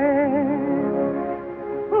away.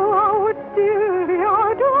 Oh, still be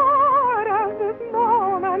adored as this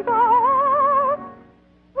moment of,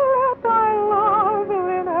 let thy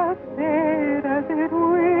loveliness fade as it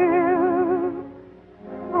will,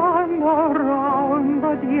 and around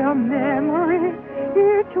the dear memory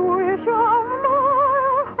each wish of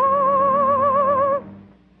my heart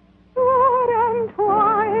would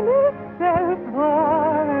entwine itself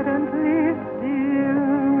ardently still.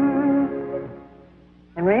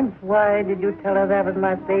 Henry, why did you tell her that was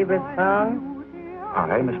my favorite song?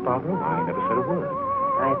 I, Miss Barbara? I never said a word.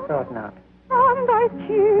 I thought not. On thy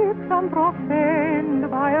cheeks unprofaned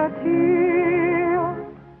by a tear.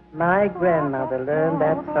 My grandmother learned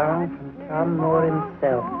that song from Tom Moore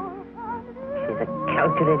himself. She's a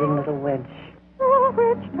calculating little wench.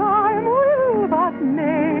 Which time will but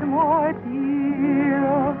make more dear.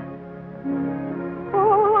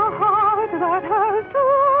 Oh, a heart that has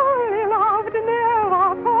truly loved never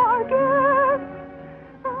forgets.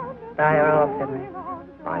 Fire off, Henry.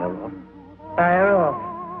 Fire off. Fire off.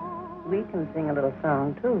 We can sing a little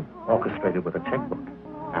song, too. Orchestrated with a checkbook.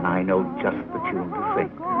 And I know just the tune to sing.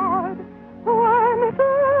 When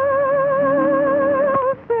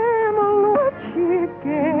Samuel which he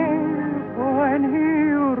gave when he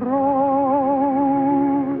rose.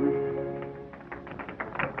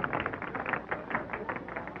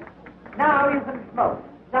 Now you can smoke.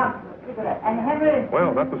 Johnson, cigarette. And Henry.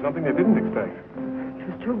 Well, that was something they didn't expect. It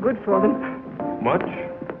was too good for them. Much?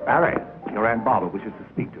 Barry, your Aunt Barbara wishes to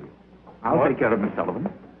speak to you. I'll take care of Miss Sullivan.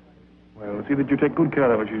 Well, see that you take good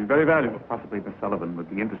care of her. She's very valuable. Possibly Miss Sullivan would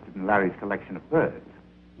be interested in Larry's collection of birds.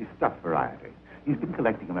 His stuffed variety. He's been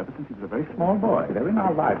collecting them ever since he was a very small boy. They're in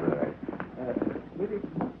our library.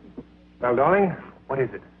 Well, darling, what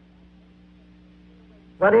is it?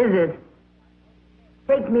 What is it?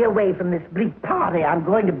 Take me away from this bleak party. I'm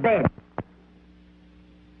going to bed.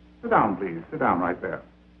 Sit down, please. Sit down right there.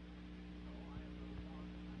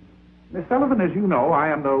 Miss Sullivan, as you know, I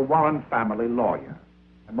am the Warren family lawyer.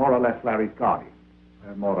 And more or less Larry's guardian.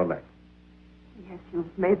 More or less. Yes,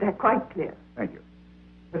 you've made that quite clear. Thank you.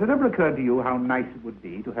 Has it ever occurred to you how nice it would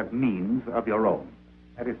be to have means of your own?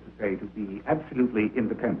 That is to say, to be absolutely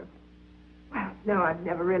independent. Well, no, I've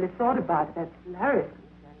never really thought about it. That's Larry's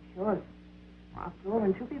concern, sure. After all,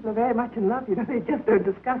 when two people are very much in love, they just don't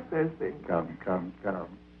discuss those things. Come.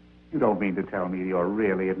 You don't mean to tell me you're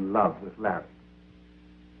really in love with Larry?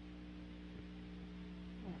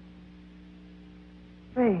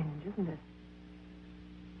 Strange, isn't it?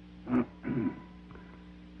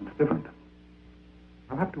 It's different.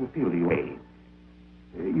 I'll have to appeal to you.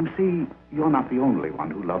 You see, you're not the only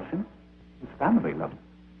one who loves him. His family loves him.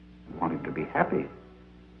 They want him to be happy.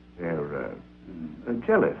 They're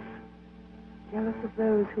jealous. Jealous of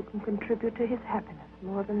those who can contribute to his happiness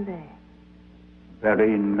more than they.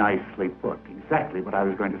 Very nicely put. Exactly what I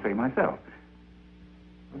was going to say myself.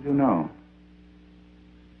 What do you know?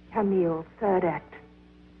 Camille, third act.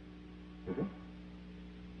 Is it?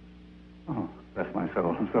 Oh, bless my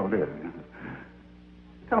soul. So it is.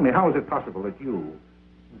 Tell me, how is it possible that you,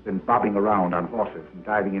 who've been bobbing around on horses and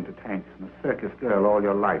diving into tanks and a circus girl all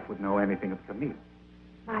your life, would know anything of Camille?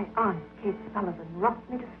 My aunt, Kate Sullivan, rocked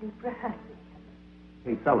me to sleep rehearsing.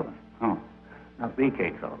 Kate Sullivan? Oh, not the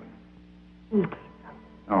Kate Sullivan. The Kate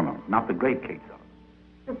Sullivan. No, not the great Kate Sullivan.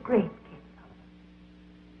 The great Kate Sullivan.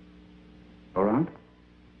 Your aunt?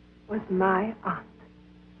 Was my aunt.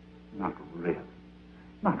 Not really.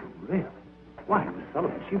 Not really. Why, Miss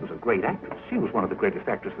Sullivan, she was a great actress. She was one of the greatest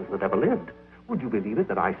actresses that ever lived. Would you believe it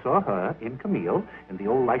that I saw her in Camille in the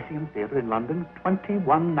old Lyceum Theatre in London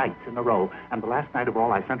 21 nights in a row, and the last night of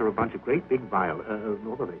all I sent her a bunch of great big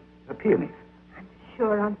peonies. I'm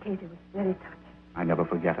sure Aunt Katie was very touching. I never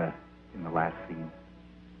forget her in the last scene,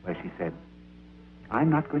 where she said, "I'm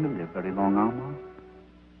not going to live very long, Alma."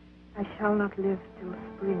 I shall not live till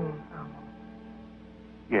spring, Alma.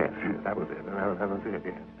 Yes, that was it. That was it,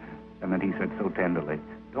 yes. And then he said so tenderly,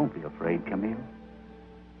 "Don't be afraid, Camille."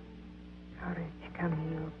 Courage,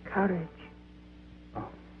 Camille, courage. Oh,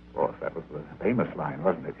 of course, that was the famous line,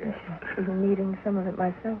 wasn't it? Yes. I've been needing some of it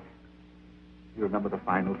myself. You remember the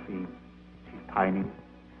final scene? tiny,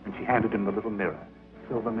 and she handed him the little mirror.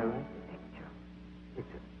 Silver mirror?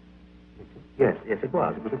 Picture. Yes, it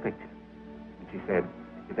was. It was a picture. And she said,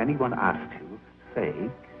 if anyone asks you, say,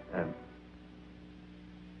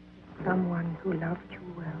 Someone who loved you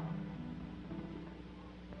well.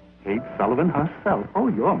 Kate Sullivan herself. Oh,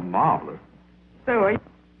 you're marvelous. So are you?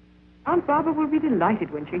 Aunt Barbara will be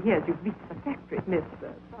delighted when she hears you've reached the factory, Miss...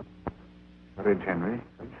 Courage, Henry.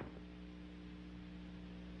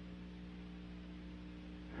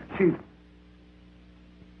 She's...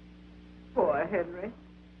 Poor Henry.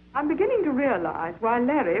 I'm beginning to realize why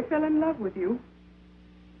Larry fell in love with you.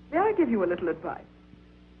 May I give you a little advice?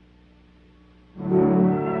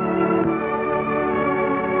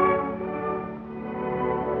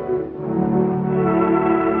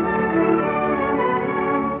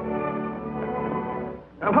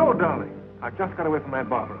 Hello, darling. I just got away from Aunt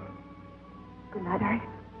Barbara. Good night, Larry.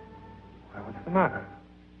 Why, what's the matter?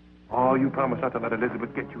 Oh, you promised not to let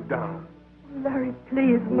Elizabeth get you down. Larry,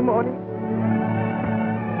 please, in the morning.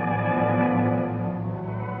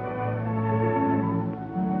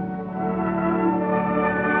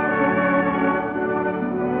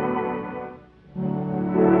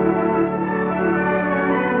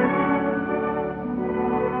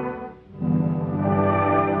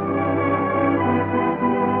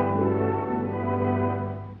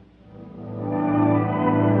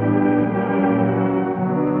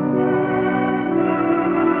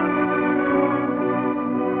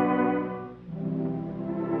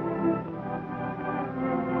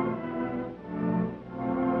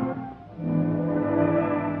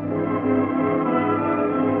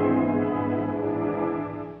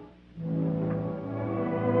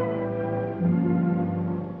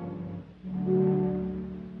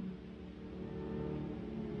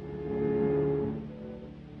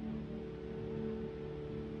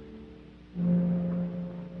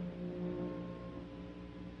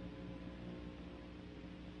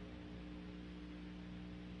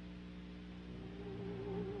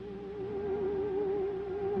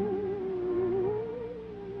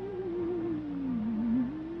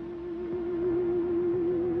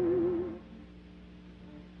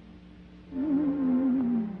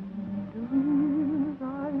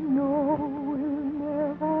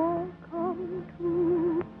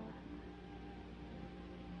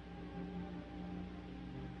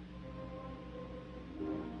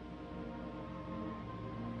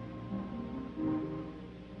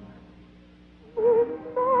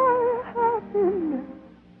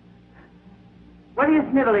 What are you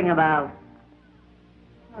sniveling about?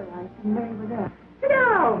 All right, I'm very with us. Sit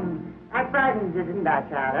down. I frightened you, didn't I,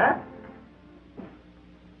 Charlotte?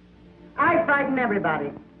 I frighten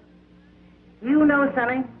everybody. You know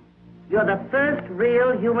something? You're the first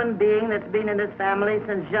real human being that's been in this family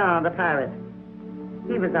since Jean the pirate.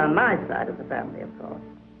 He was on my side of the family, of course.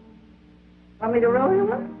 Want me to roll you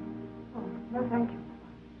one? Oh, no, thank you.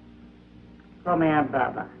 Call me Aunt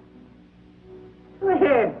Barbara. Go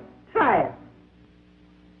ahead. Try it.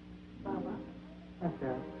 Barbara? That's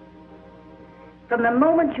right. From the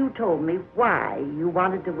moment you told me why you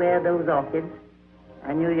wanted to wear those orchids,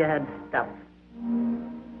 I knew you had stuff.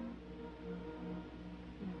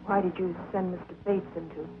 Why did you send Mr. Bates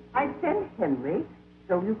into? I sent Henry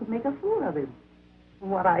so you could make a fool of him. From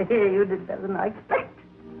what I hear, you did better than I expect.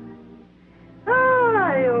 Oh,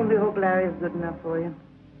 I only hope Larry's good enough for you.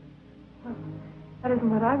 Well, that isn't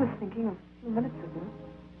what I was thinking of a few minutes ago.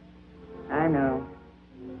 I know.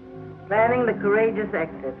 Planning the courageous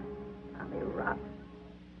exit. Tommy rot.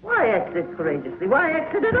 Why exit courageously? Why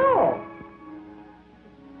exit at all?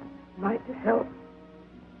 Might help.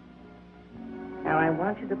 Now, I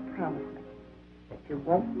want you to promise me that you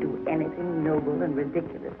won't do anything noble and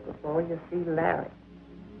ridiculous before you see Larry.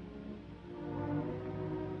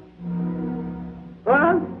 Go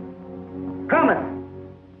on. Promise.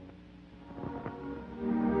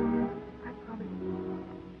 I promise.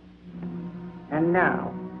 And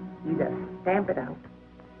now, either stamp it out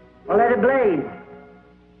or let it blaze.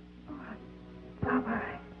 Oh,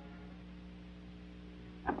 Barbara.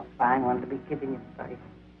 I'm a fine one to be kicking your face.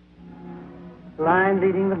 Blind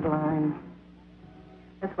leading the blind.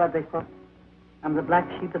 That's what they call it. I'm the black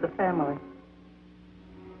sheep of the family.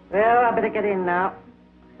 Well, I better get in now.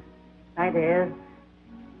 Night air's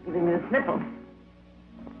giving me the sniffles.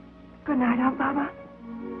 Good night, Aunt Barbara.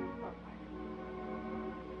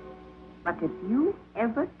 But if you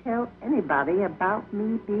ever tell anybody about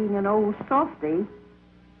me being an old softy,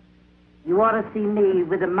 you ought to see me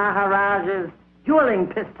with the Maharaja's dueling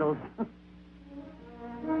pistols.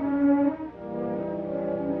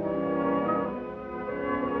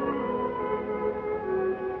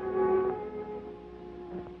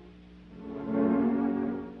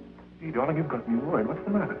 darling, you've got me worried. What's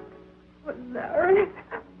the matter? Oh, Larry.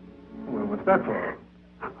 Well, what's that for?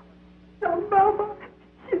 Oh, Mama.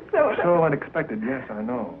 She's so... So unexpected, yes, I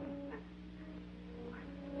know.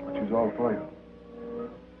 But she's all for you.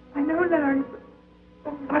 I know, Larry.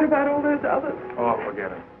 But what about all those others? Oh,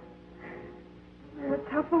 forget it. A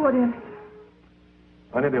tough audience.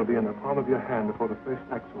 Honey, they'll be in the palm of your hand before the first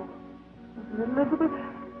act's over. Elizabeth?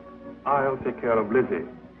 I'll take care of Lizzie.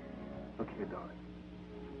 Look here, darling.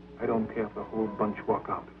 I don't care if the whole bunch walk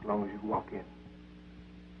out as long as you walk in. Are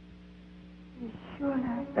you sure,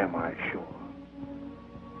 Larry? Am I sure?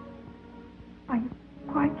 Are you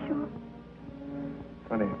quite sure?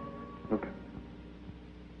 Honey, look at me.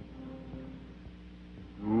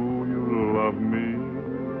 Do you love me?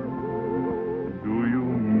 Do you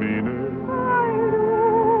mean it?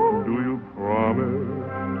 Do you promise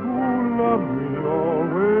to love me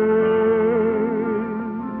always?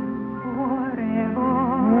 Forever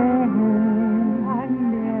and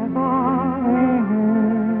ever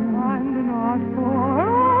and not for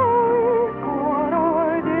a week or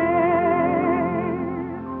a day.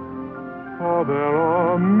 For there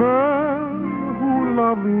are men who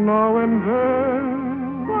love now and then,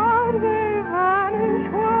 But they vanish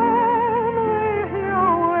when they hear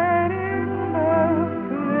wedding bells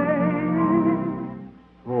play.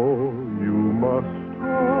 so you must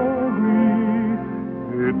agree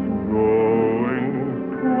it's going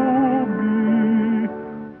to be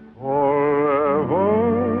forever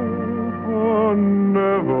and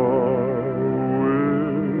ever with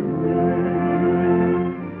me.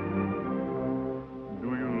 Do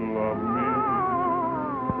you love me?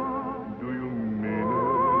 Do you mean it?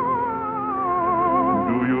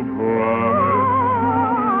 Do you promise to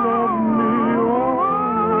love me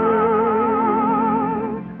always?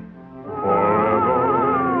 Forever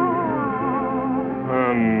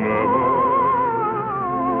and ever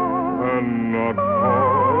and not for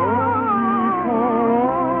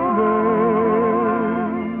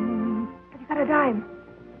Have you got a dime?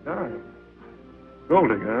 Darling. Gold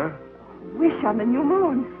digger, huh? Wish on the new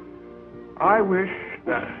moon. I wish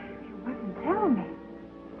that... You wouldn't tell me.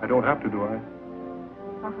 I don't have to, do I?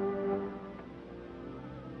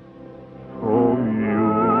 So you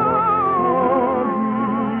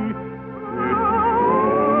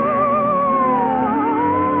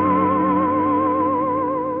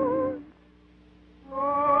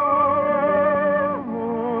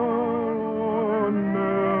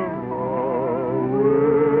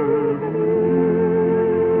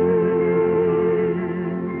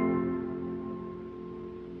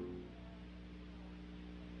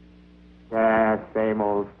Yeah, same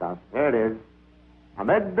old stuff. Here it is.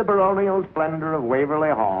 Amid the baronial splendor of Waverly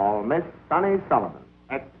Hall, Miss Sunny Sullivan,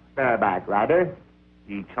 ex-bareback rider.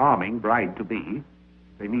 The charming bride-to-be,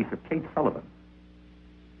 the niece of Kate Sullivan.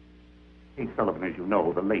 Kate Sullivan, as you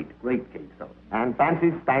know, the late, great Kate Sullivan. And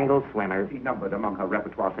fancy spangled swimmer. She numbered among her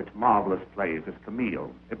repertoire such marvelous plays as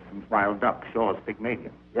Camille, Ibsen's Wild Duck, Shaw's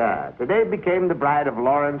Pygmalion. Yeah, today became the bride of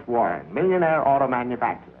Lawrence Warren, millionaire auto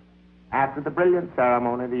manufacturer. After the brilliant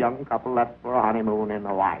ceremony, the young couple left for a honeymoon in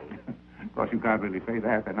Hawaii. Of course, you can't really say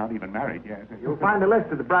that. They're not even married yet. You'll find a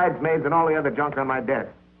list of the bridesmaids and all the other junk on my desk.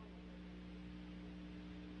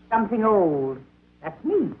 Something old, that's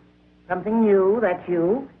me. Something new, that's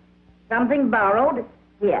you. Something borrowed,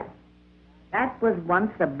 here. That was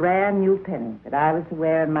once a brand new penny that I was to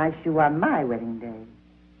wear in my shoe on my wedding day.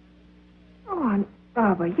 Oh, Aunt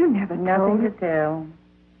Barbara, you never told Nothing me. to tell.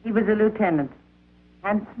 He was a lieutenant.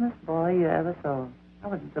 Handsomest boy you ever saw. I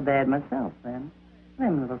wasn't so bad myself then.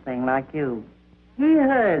 Slim little thing like you. He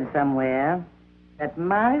heard somewhere that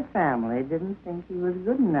my family didn't think he was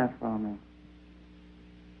good enough for me.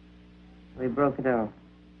 We broke it off.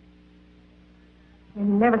 You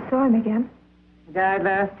never saw him again. He died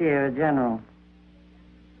last year, a general.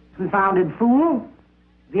 Confounded fool.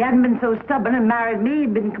 If he hadn't been so stubborn and married me,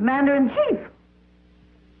 he'd been commander-in-chief.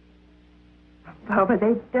 Barbara,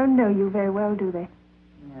 they don't know you very well, do they?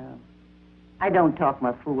 No. I don't talk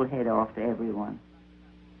my fool head off to everyone.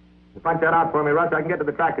 You punch that out for me, Russ. I can get to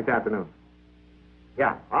the track this afternoon.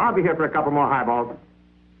 Yeah, I'll be here for a couple more highballs.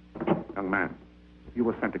 Young man, if you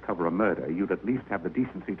were sent to cover a murder, you'd at least have the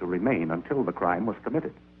decency to remain until the crime was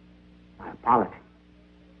committed. My apology.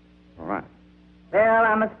 All right. Well,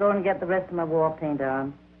 I must go and get the rest of my war paint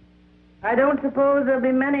on. I don't suppose there'll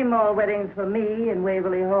be many more weddings for me in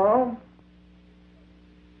Waverly Hall.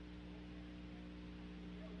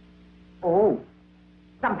 Oh,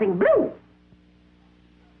 something blue.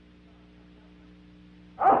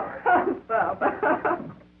 Oh, Barbara.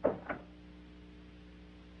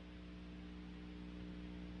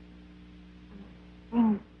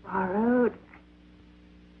 Things borrowed.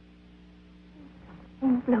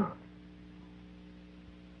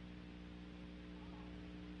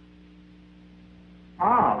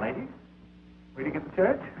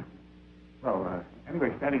 church? Well,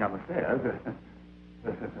 anyway, standing on the stairs.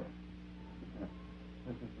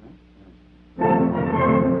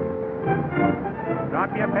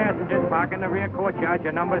 Drop your passengers. Park in the rear courtyard.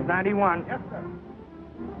 Your number's 91. Yes, sir.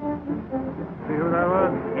 See who that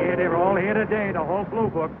was? Yeah, they're all here today, the whole Blue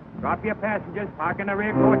Book. Drop your passengers. Park in the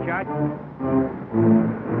rear courtyard.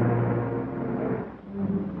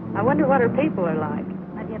 I wonder what her people are like.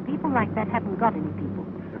 My dear, people like that haven't got any people.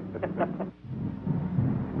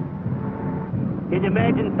 Can you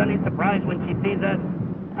imagine Sonny's surprise when she sees us?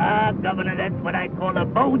 Ah, Governor, that's what I call a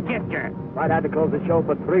bow gesture. If I'd had to close the show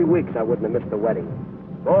for 3 weeks, I wouldn't have missed the wedding.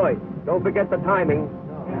 Boys, don't forget the timing.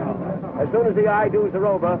 As soon as the I-do's are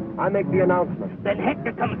over, I make the announcement. Then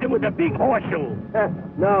Hector comes in with a big horseshoe.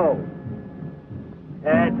 No.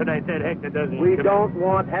 That's what I said, Hector doesn't. We don't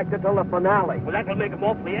want Hector till the finale. Well, that'll make him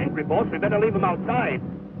awfully angry, boss. We better leave him outside.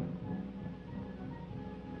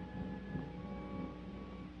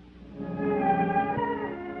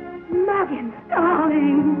 Muggins,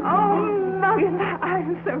 darling. Oh, Muggins,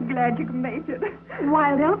 I'm so glad you made it.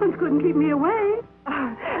 Wild elephants couldn't keep me away.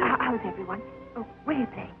 How's everyone? Oh, where are you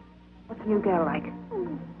staying? What's the new girl like?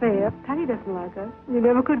 Fair. Patty doesn't like her. You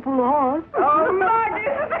never could fool a horse. Oh,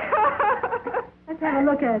 Muggins! Let's have a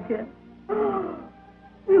look at you.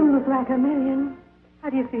 You look like a million. How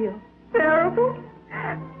do you feel? Terrible.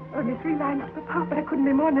 Only 3 lines to the part, but I couldn't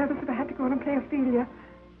be more nervous if I had to go on and play Ophelia.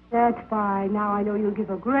 That's fine. Now I know you'll give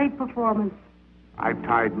a great performance. I've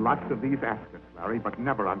tied lots of these askets, Larry, but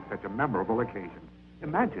never on such a memorable occasion.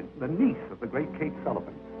 Imagine the niece of the great Kate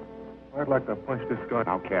Sullivan. I'd like to punch this guy.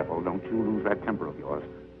 Now, careful. Don't you lose that temper of yours.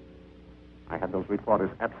 I had those reporters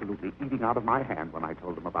absolutely eating out of my hand when I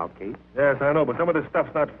told them about Kate. Yes, I know, but some of this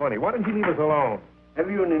stuff's not funny. Why don't you leave us alone?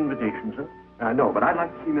 Have you an invitation, sir? No, but I'd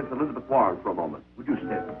like to see Miss Elizabeth Warren for a moment. Would you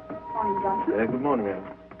stay? Morning, Johnson. Good morning, ma'am.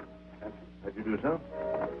 How'd you do, sir?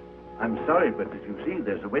 I'm sorry, but as you see,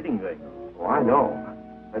 there's a wedding going on. Oh, I know.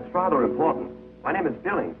 That's rather important. My name is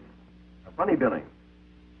Billings. Bunny Billings.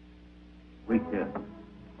 Wait there.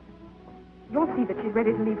 You'll see that she's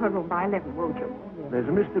ready to leave her room by 11, won't you? There's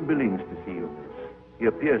a Mr. Billings to see you, miss. He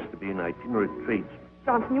appears to be an itinerant tradesman.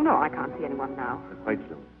 Johnson, you know I can't see anyone now. Quite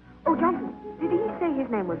so. Oh, Johnson, did he say his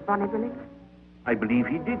name was Bunny Billings? I believe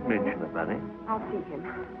he did mention a bunny. I'll see him.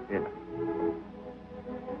 Yes.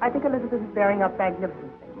 I think Elizabeth is bearing up magnificently.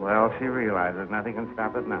 Well, she realizes nothing can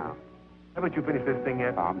stop it now. Haven't you finished this thing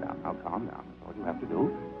yet? Calm down. Now, calm down. That's all you have to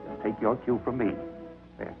do. Just take your cue from me.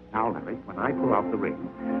 There. Now, Larry, when I pull out the ring,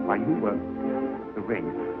 why, you the ring.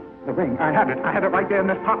 The ring. I had it right there in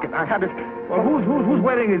this pocket. I had it. Well, whose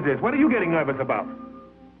wedding is this? What are you getting nervous about?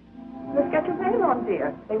 Let's get your veil on,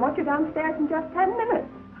 dear. They want you downstairs in just 10 minutes.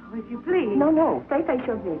 Oh, if you please. No. Feifei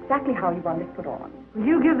showed me exactly how you want it put on. Will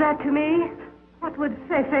you give that to me? What would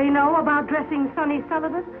Feifei know about dressing Sonny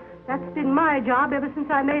Sullivan? That's been my job ever since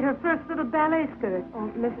I made her first little ballet skirt.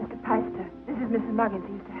 Oh, Mrs. DePeister, this is Mrs. Muggins.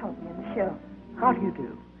 He used to help me in the show. How do you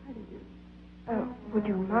do? Oh, would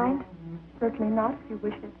you mind? Certainly not, if you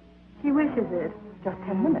wish it. She wishes it. Just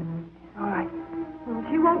 10 minutes. All right. Well,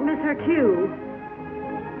 she won't miss her cue.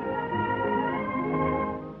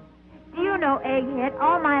 Do you know, Egghead,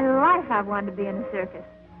 all my life I've wanted to be in a circus.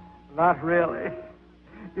 Not really.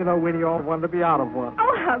 You know, Winnie, you all wanted to be out of one.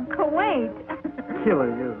 Oh, how quaint.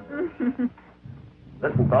 Killing you.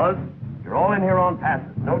 Listen, fellas, you're all in here on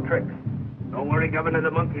passes. No tricks. Don't worry, Governor.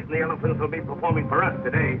 The monkeys and the elephants will be performing for us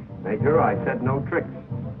today. Major, I said no tricks.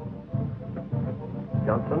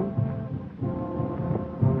 Johnson?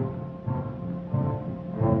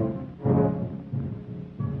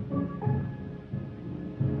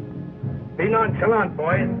 Be nonchalant,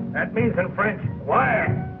 boys. That means in French,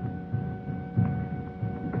 wire.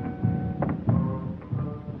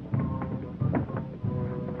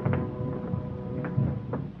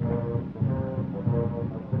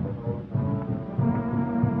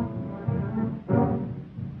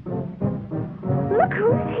 Look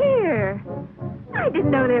who's here. I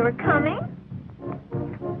didn't know they were coming.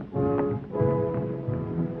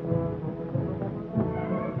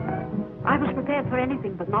 I was prepared for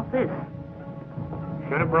anything, but not this.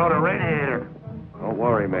 Should have brought a radiator. Don't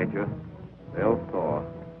worry, Major. They'll thaw.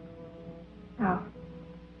 Now,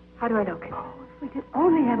 how do I look? Oh, if we could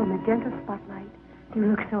only have a magenta spotlight. You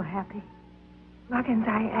look so happy. Muggins,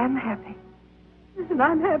 I am happy. Listen,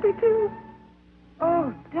 I'm happy, too.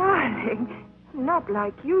 Oh, darling, not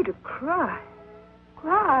like you to cry.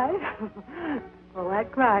 Cry? Well,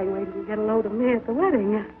 that crying, wait till you get a load of me at the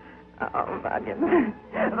wedding. Oh, Muggins.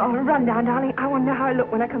 Oh, run down, darling. I want to know how I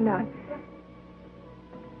look when I come down.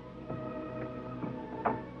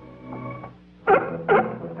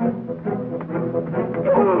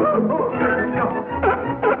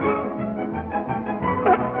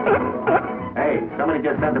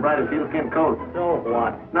 coat. So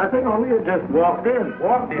what? Nothing, only you just walked in.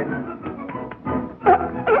 Walked in.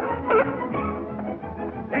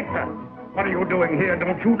 Hector, what are you doing here?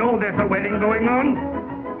 Don't you know there's a wedding going on?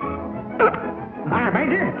 Hi,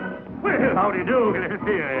 Major. Well, how do you do? The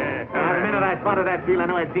minute I spotted that seal, I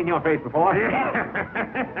knew I'd seen your face before. Meet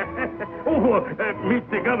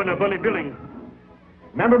the governor, Bunny Billings.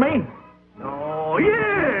 Remember me? Oh,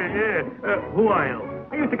 yeah. Who are you?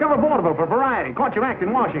 I used to cover vaudeville for Variety. Caught your act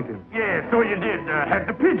in Washington. Yeah, so you did. Had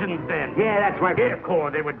the pigeons then. Yeah, that's right. Yeah, of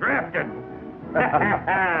course, they were drafted.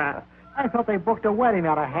 I thought they booked a wedding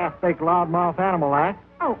out of half-baked loudmouth animal act.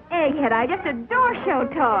 Oh, Egghead, I just adore show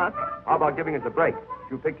talk. How about giving us a break? A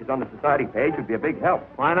few pictures on the society page would be a big help.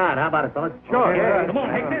 Why not? How about it, fellas? Sure. Yeah. Come on,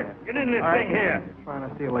 Hector. Get in this thing here. Trying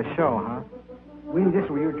to steal a show, huh? We this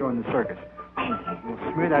or you join the circus. We'll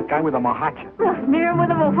smear that guy with a mahacha. We'll smear him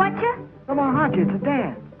with a whatcha? The mahacha, it's a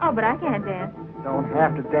dance. Oh, but I can't dance. Don't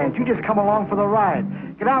have to dance. You just come along for the ride.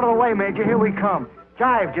 Get out of the way, Major. Here we come.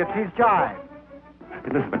 Jive, gypsies, jive.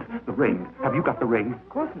 Elizabeth, the ring. Have you got the ring? Of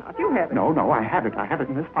course not. You have it. No, I have it. I have it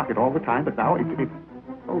in this pocket all the time, but now it's...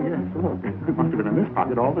 Oh, yes, look. It must have been in this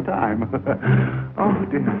pocket all the time. Oh,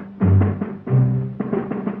 dear.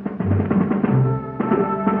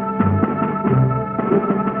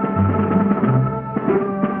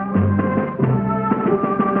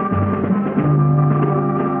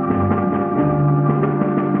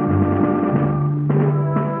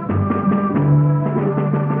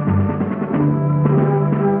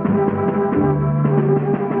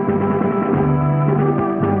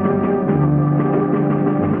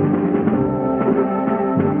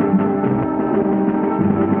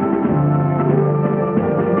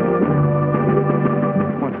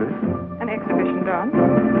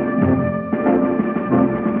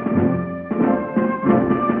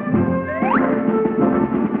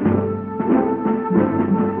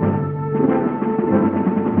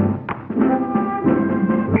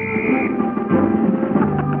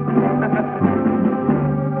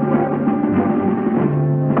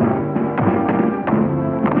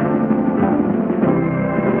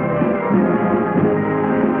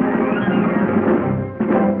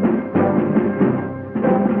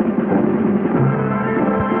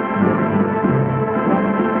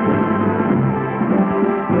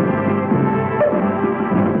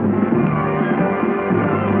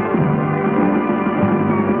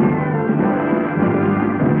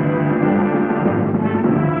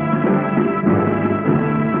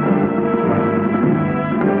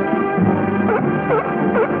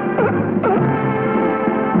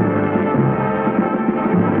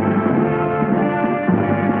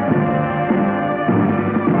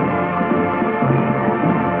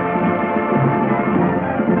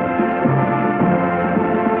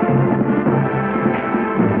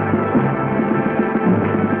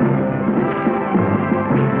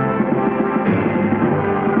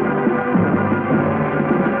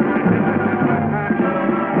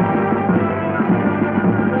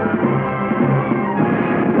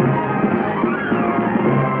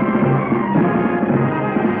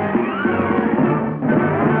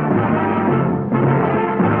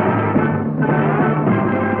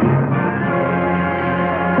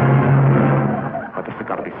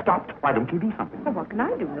 Why don't you do something? Well, what can I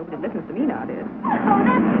do? Nobody listens to me nowadays.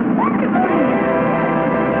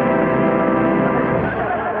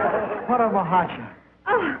 What a mahacha.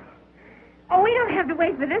 Oh, we don't have to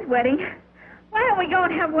wait for this wedding. Why don't we go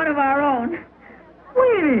and have one of our own?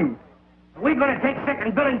 Sweetie! We're going to take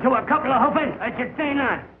second billing to a couple of hoopers. I should say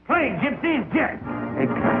not. Play gypsies, jet.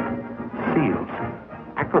 Eggplant, seals,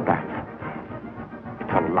 acrobats.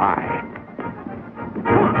 It's a lie.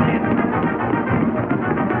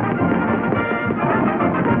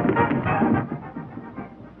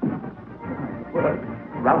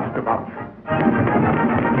 Roustabout.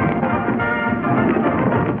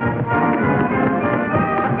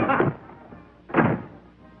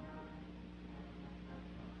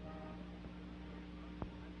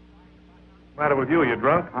 Matter with you? You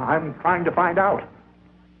drunk? I'm trying to find out.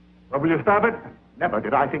 Well, will you stop it? Never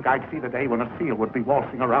did I think I'd see the day when a seal would be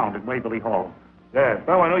waltzing around in Waverly Hall. Yes.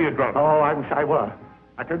 Now I know you're drunk. Oh, I wish I were.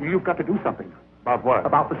 I tell you, you've got to do something. About what?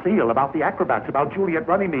 About the seal, about the acrobats, about Juliet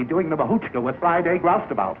Runnymede doing the mahootchka with Friday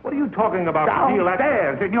Roustabout. What are you talking about?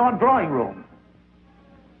 Downstairs in your drawing room.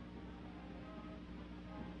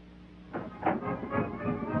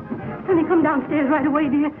 Sonny, come downstairs right away,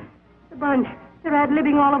 dear. The bunch. They're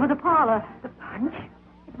ad-libbing all over the parlor. The bunch?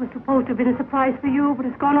 It was supposed to have been a surprise for you, but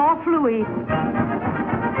it's gone all fluey.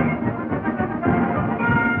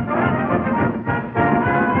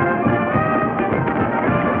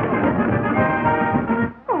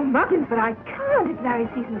 Oh, Muggins, but I can't. It's Larry's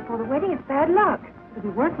season before the wedding. It's bad luck. It'll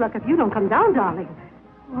be worse luck if you don't come down, darling.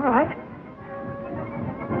 All right.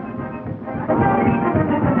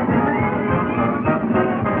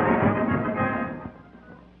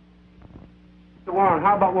 Mr. Warren,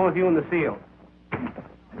 how about one with you and the seal?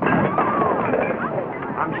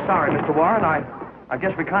 I'm sorry, Mr. Warren. I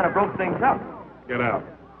guess we kind of broke things up. Get out.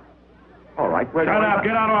 All right, we're Shut up.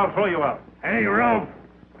 Get out or I'll throw you out. Hey, Rube.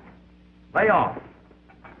 Lay off.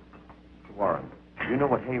 Mr. Warren, you know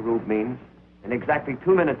what hey, Rube means? In exactly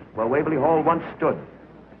 2 minutes, where Waverly Hall once stood.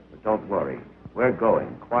 But don't worry. We're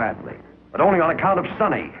going, quietly. But only on account of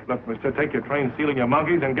Sonny. Look, mister, take your train, sealing your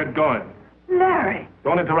monkeys, and get going. Larry.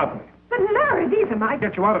 Don't interrupt me. But Larry, these are my...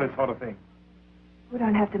 Get you out of this sort of thing. You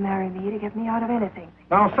don't have to marry me to get me out of anything.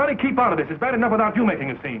 Now, Sonny, keep out of this. It's bad enough without you making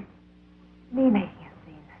a scene. Me making a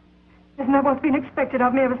scene? Isn't that what's been expected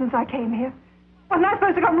of me ever since I came here? Wasn't I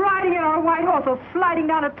supposed to come riding in on a white horse or sliding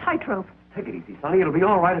down a tightrope? Take it easy, Sonny. It'll be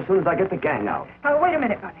all right as soon as I get the gang out. Oh, wait a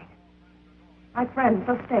minute, Bunny. My friends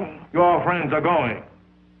will stay. Your friends are going.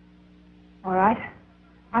 All right.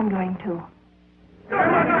 I'm going too.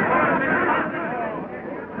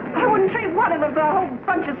 I wouldn't trade one of them for a whole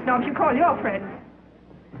bunch of snobs you call your friends.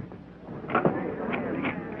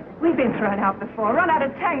 We've been thrown out before, run out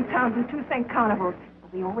of tank towns and 2 cent carnivals.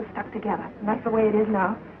 But we always stuck together, and that's the way it is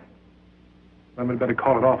now. Then we'd better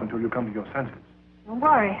call it off until you come to your senses. Don't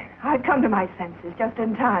worry. I'd come to my senses just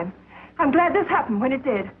in time. I'm glad this happened when it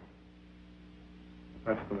did.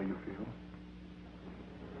 That's the way you feel.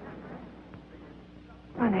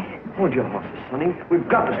 Honey. Hold your horses, Sonny. We've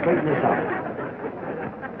got to straighten this out.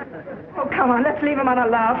 Oh, come on. Let's leave him on a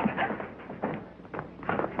laugh.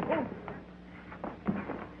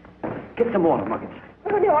 Get some water, Muggins.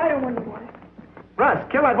 Oh, no, I don't want the water. Russ,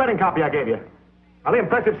 kill that wedding copy I gave you. Now, the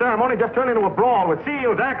impressive ceremony just turned into a brawl with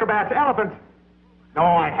seals, acrobats, elephants. No,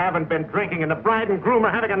 I haven't been drinking, and the bride and groom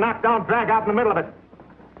are having a knockdown drag out in the middle of it.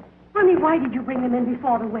 Honey, why did you bring them in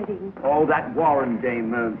before the wedding? Oh, that Warren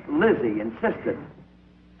dame, Lizzie, insisted.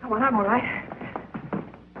 Come on, I'm all right.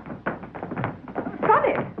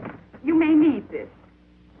 Sonny, you may need this.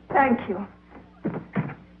 Thank you.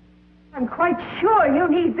 I'm quite sure you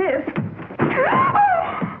need this.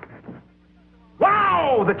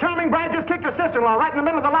 Wow! The charming bride just kicked her sister-in-law right in the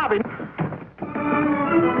middle of the lobby.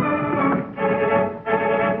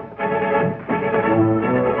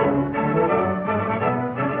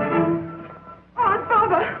 Aunt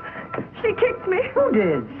Barbara, she kicked me. Who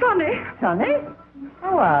did? Sonny. Sonny?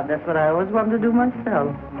 Oh, well, that's what I always wanted to do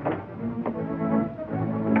myself.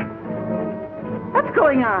 What's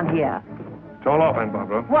going on here? It's all off, Aunt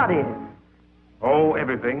Barbara. What is? Oh,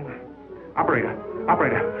 everything. Operator.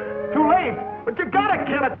 Too late! But you gotta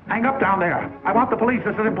kill it! Hang up down there. I want the police.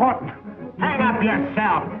 This is important. Hang up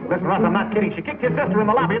yourself! Listen, Russ, I'm not kidding. She kicked your sister in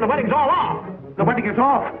the lobby and the wedding's all off! The wedding is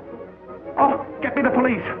off. Oh, get me the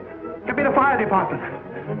police. Get me the fire department.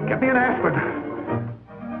 Get me an aspirin.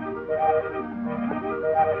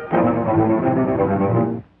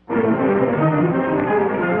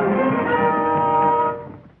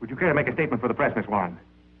 Would you care to make a statement for the press, Miss Warren?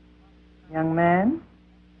 Young man,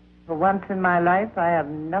 for once in my life, I have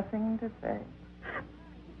nothing to say.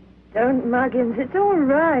 Don't, Muggins. It's all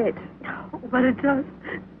right. But it does.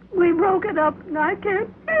 We broke it up, and I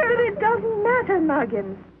can't bear it. It doesn't matter,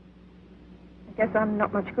 Muggins. I guess I'm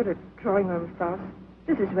not much good at drawing room stuff.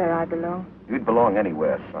 This is where I belong. You'd belong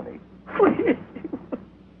anywhere, Sonny. Please.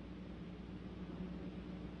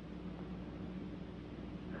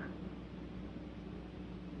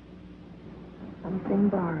 Something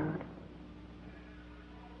borrowed.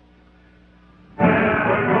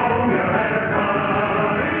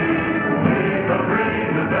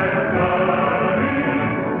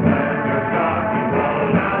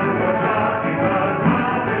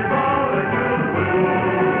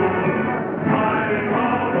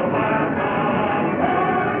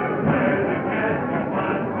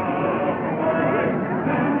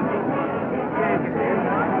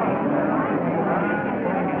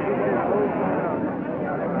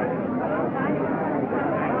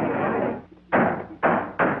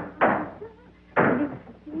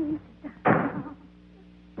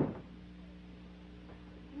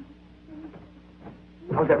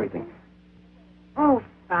 How's everything? Oh,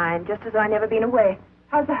 fine. Just as though I'd never been away.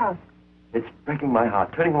 How's the house? It's breaking my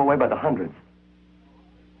heart, turning them away by the hundreds.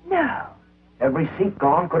 No. Every seat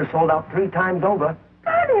gone. Could have sold out 3 times over.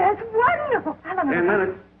 Bonnie, that's wonderful. 10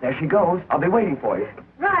 minutes. There she goes. I'll be waiting for you.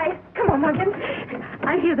 Right. Come on, Muggins.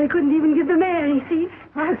 I hear they couldn't even give the mayor any seats.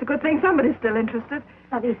 Well, it's a good thing somebody's still interested.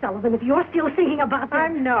 Sonny Sullivan, if you're still thinking about that...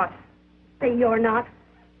 I'm not. Say you're not.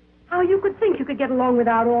 How you could think you could get along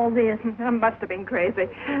without all this. I must have been crazy.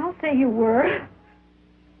 I'll say you were.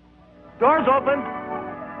 Doors open.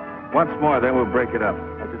 Once more, then we'll break it up.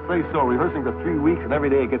 I should say so. Rehearsing for 3 weeks, and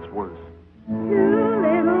every day it gets worse. Two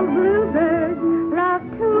little bluebirds love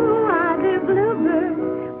two other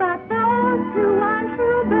bluebirds, but those two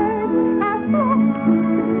untrue birds have both.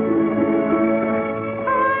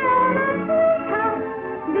 On a treetop,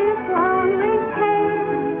 this lonely pair,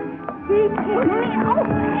 Oh,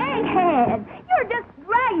 egghead! You're just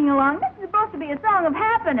dragging along. This is supposed to be a song of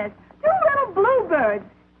happiness. Two little bluebirds.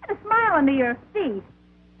 Put a smile under your teeth.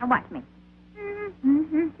 Now watch me.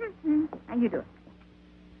 Now you do it.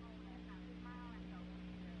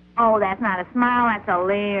 Oh, that's not a smile, that's a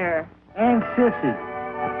leer. And sissy.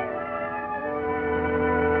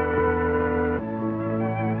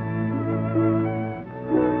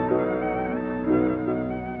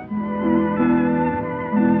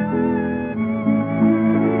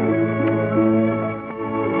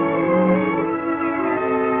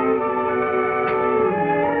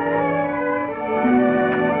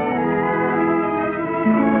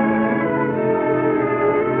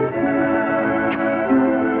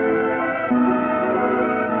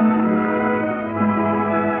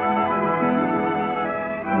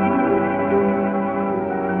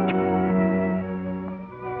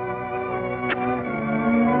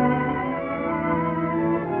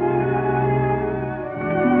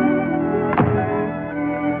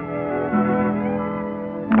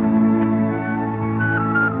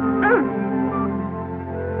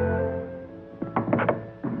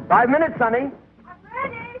 Sonny. I'm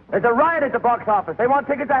ready. There's a riot at the box office. They want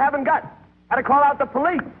tickets I haven't got. Had to call out the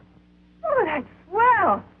police. Oh, that's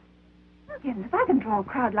swell. Look, if I can draw a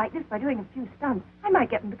crowd like this by doing a few stunts, I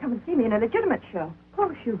might get them to come and see me in a legitimate show. Of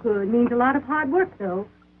course you could. Means a lot of hard work, though.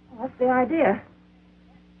 Well, that's the idea.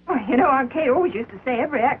 Oh, you know, Aunt Kate always used to say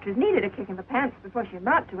every actress needed a kick in the pants before she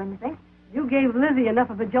amounted to anything. You gave Lizzie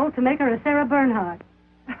enough of a jolt to make her a Sarah Bernhardt.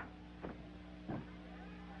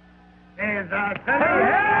 Here's our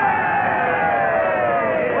Sonny.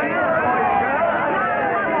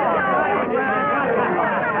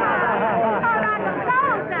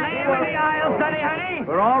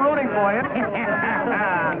 We're all rooting for you.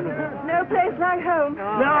 No place like home. No.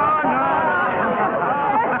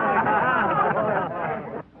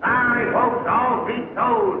 All right, folks, all feet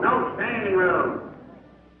toes, no standing room.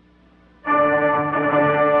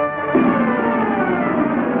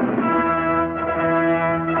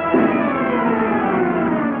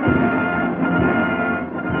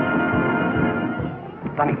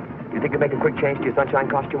 Sonny, you think you'd make a quick change to your sunshine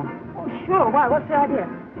costume? Oh, sure. Why, what's the idea?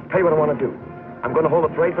 Tell you what I want to do. I'm going to hold a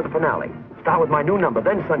parade for the finale. Start with my new number,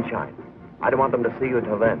 then Sunshine. I don't want them to see you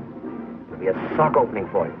until then. It'll be a sock opening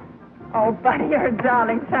for you. Oh, Bunny, you're a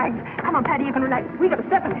darling. Thanks. Come on, Patty, you can relax. We got to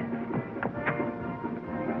step in it.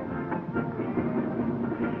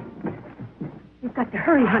 You've got to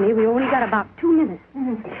hurry, honey. We only got about 2 minutes.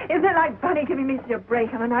 Isn't it like Bunny giving me such a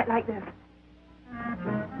break on a night like this?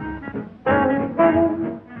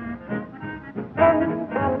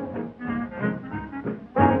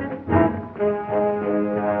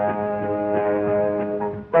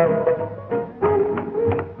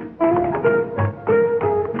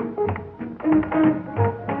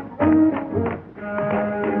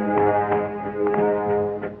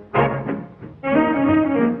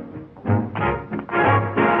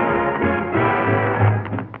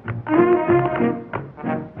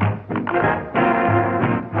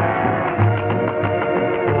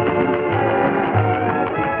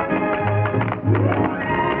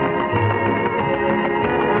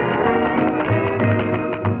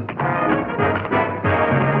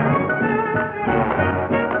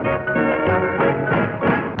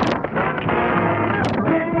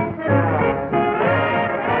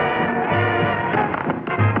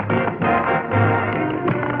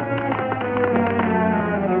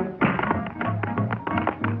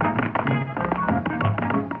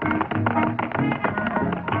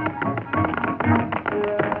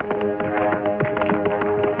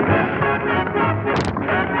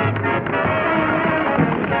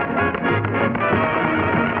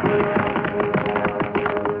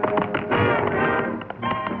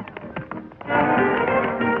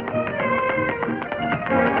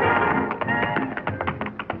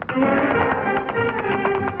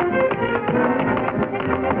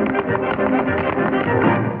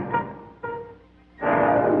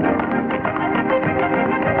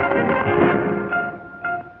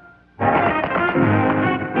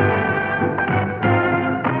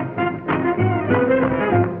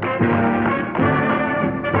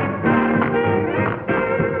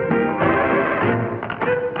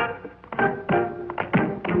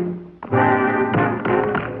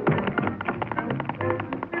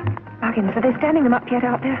 Are they standing them up yet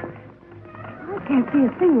out there? can't see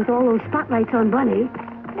a thing with all those spotlights on Bunny.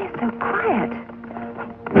 They're so quiet.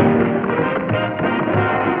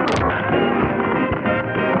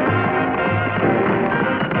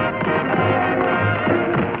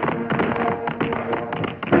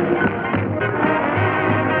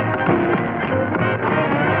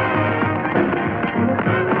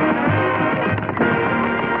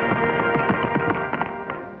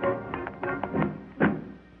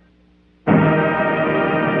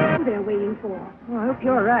 Oh, I hope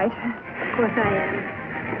you're right. Of course I am.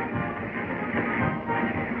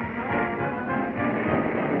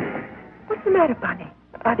 What's the matter, Bunny?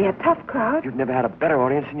 Are they a tough crowd? You've never had a better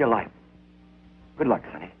audience in your life. Good luck,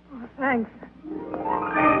 Sonny. Oh, thanks.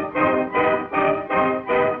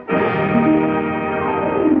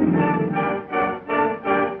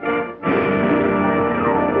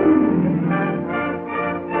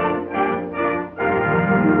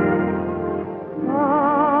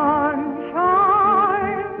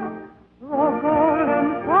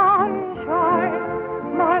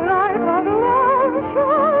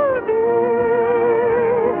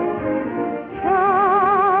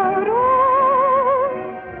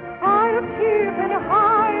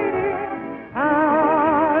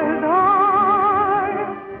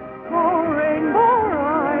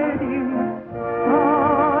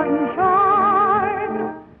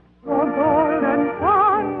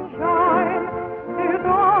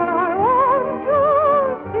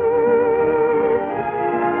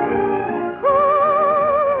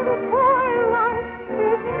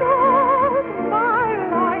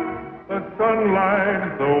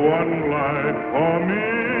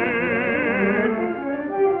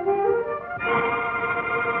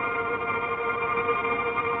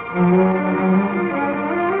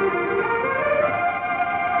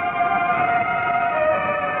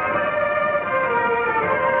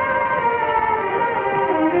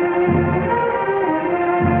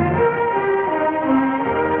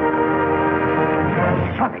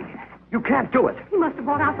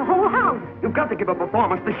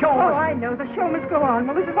 The show Oh, I know. The show must go on.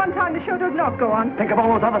 Well, this is one time the show does not go on. Think of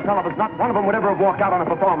all those other Sullivans. Not one of them would ever have walked out on a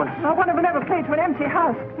performance. Not one of them ever played to an empty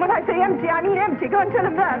house. When I say empty, I mean empty. Go and tell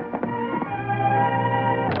him that.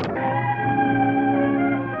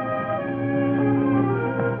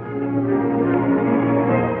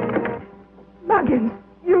 Muggins,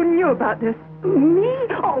 you knew about this. Me?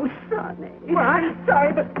 Oh, Sonny. Well, I'm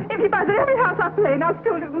sorry, but if he buys at every house I play in, I'll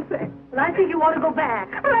still do the same. Well, I think you ought to go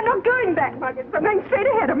back. Well, I'm not going back, Muggins. I'm going straight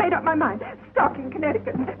ahead. I made up my mind. Stock in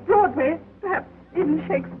Connecticut, Broadway, perhaps even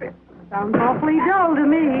Shakespeare. Sounds awfully dull to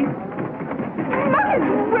me. Muggins,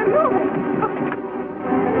 we're moving.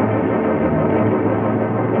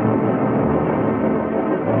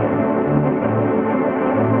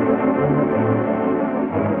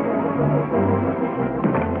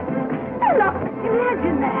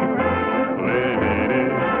 Imagine that.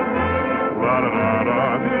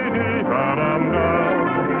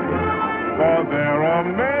 For there are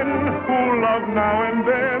men who love now and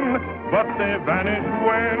then, but they vanish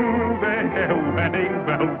when they hear wedding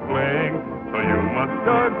bells playing. So you must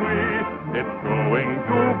agree it's going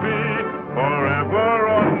to be forever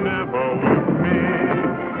or never with me.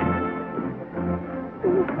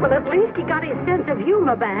 Well, at least he got his sense of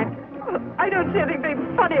humor back. I don't see anything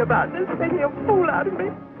funny about this, making a fool out of me.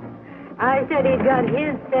 I said he'd got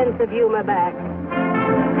his sense of humor back.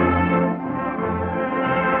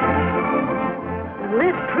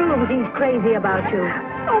 This proves he's crazy about you.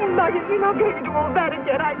 Oh, Muggins, you're not going to do all that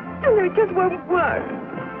again. I tell you, it just won't work.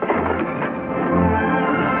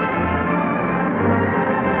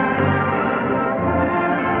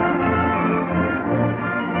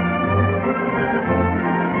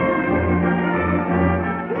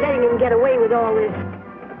 Letting him get away with all this.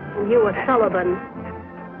 And you were Sullivan.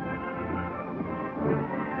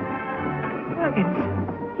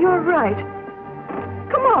 Muggins, you're right.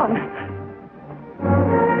 Come on.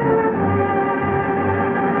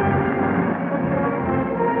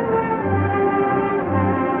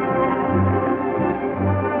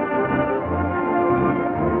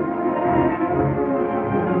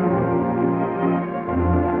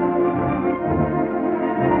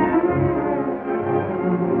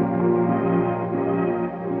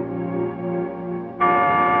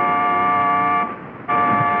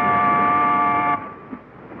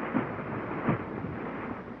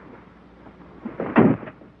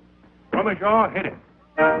 Shaw, hit it.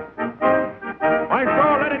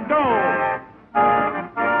 Maestro, let it go.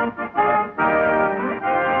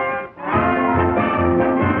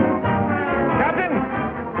 Captain,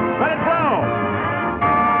 let it blow.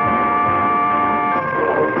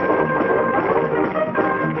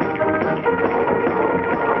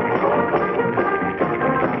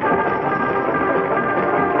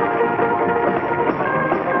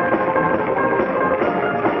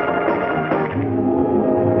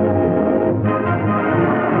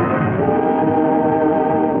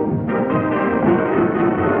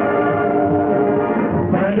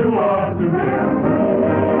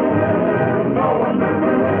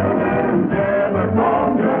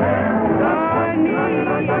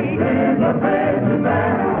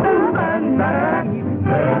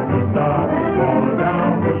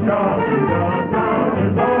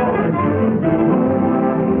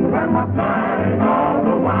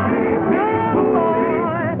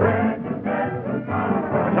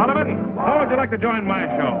 Sullivan, how would you like to join my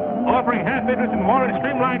show? Offering half interest in modern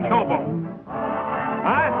streamlined showboat.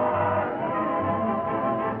 Huh?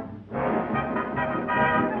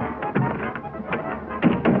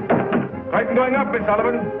 Titan going up, Miss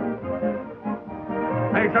Sullivan.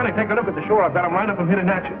 Hey, Sonny, take a look at the shore. I've got them lined up from hidden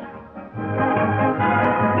hatches.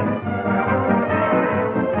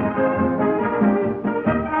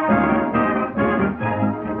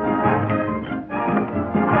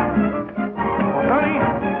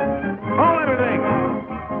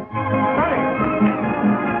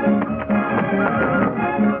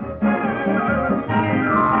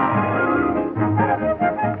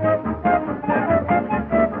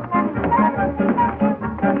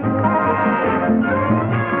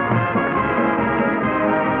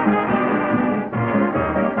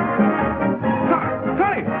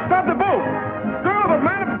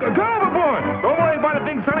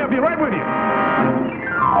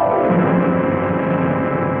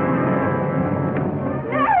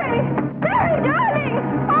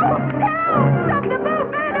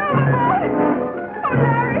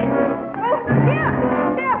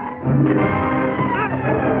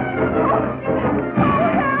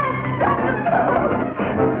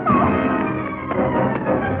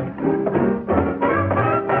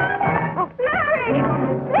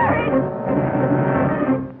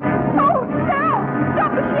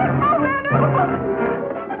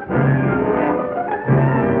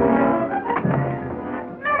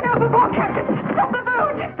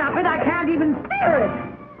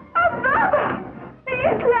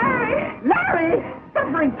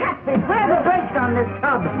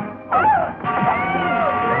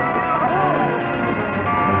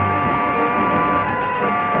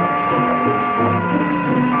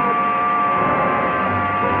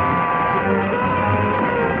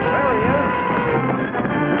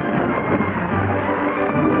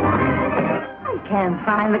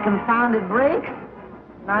 The confounded brakes.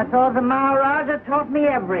 I thought the Maharaja taught me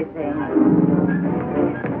everything.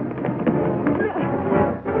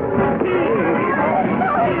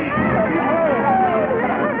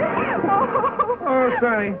 Oh,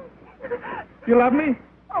 Sonny. You love me?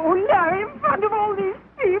 Oh, Larry, in front of all these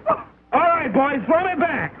people. All right, boys, throw me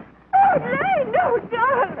back. Oh, Larry, no,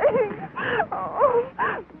 darling. Oh.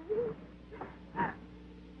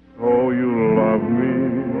 Oh, you love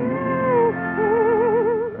me.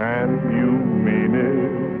 And you mean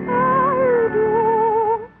it. I do.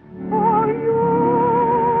 For you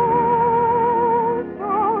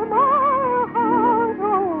stole my heart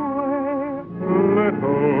away.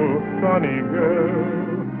 Little sunny girl,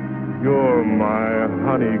 you're my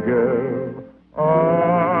honey girl.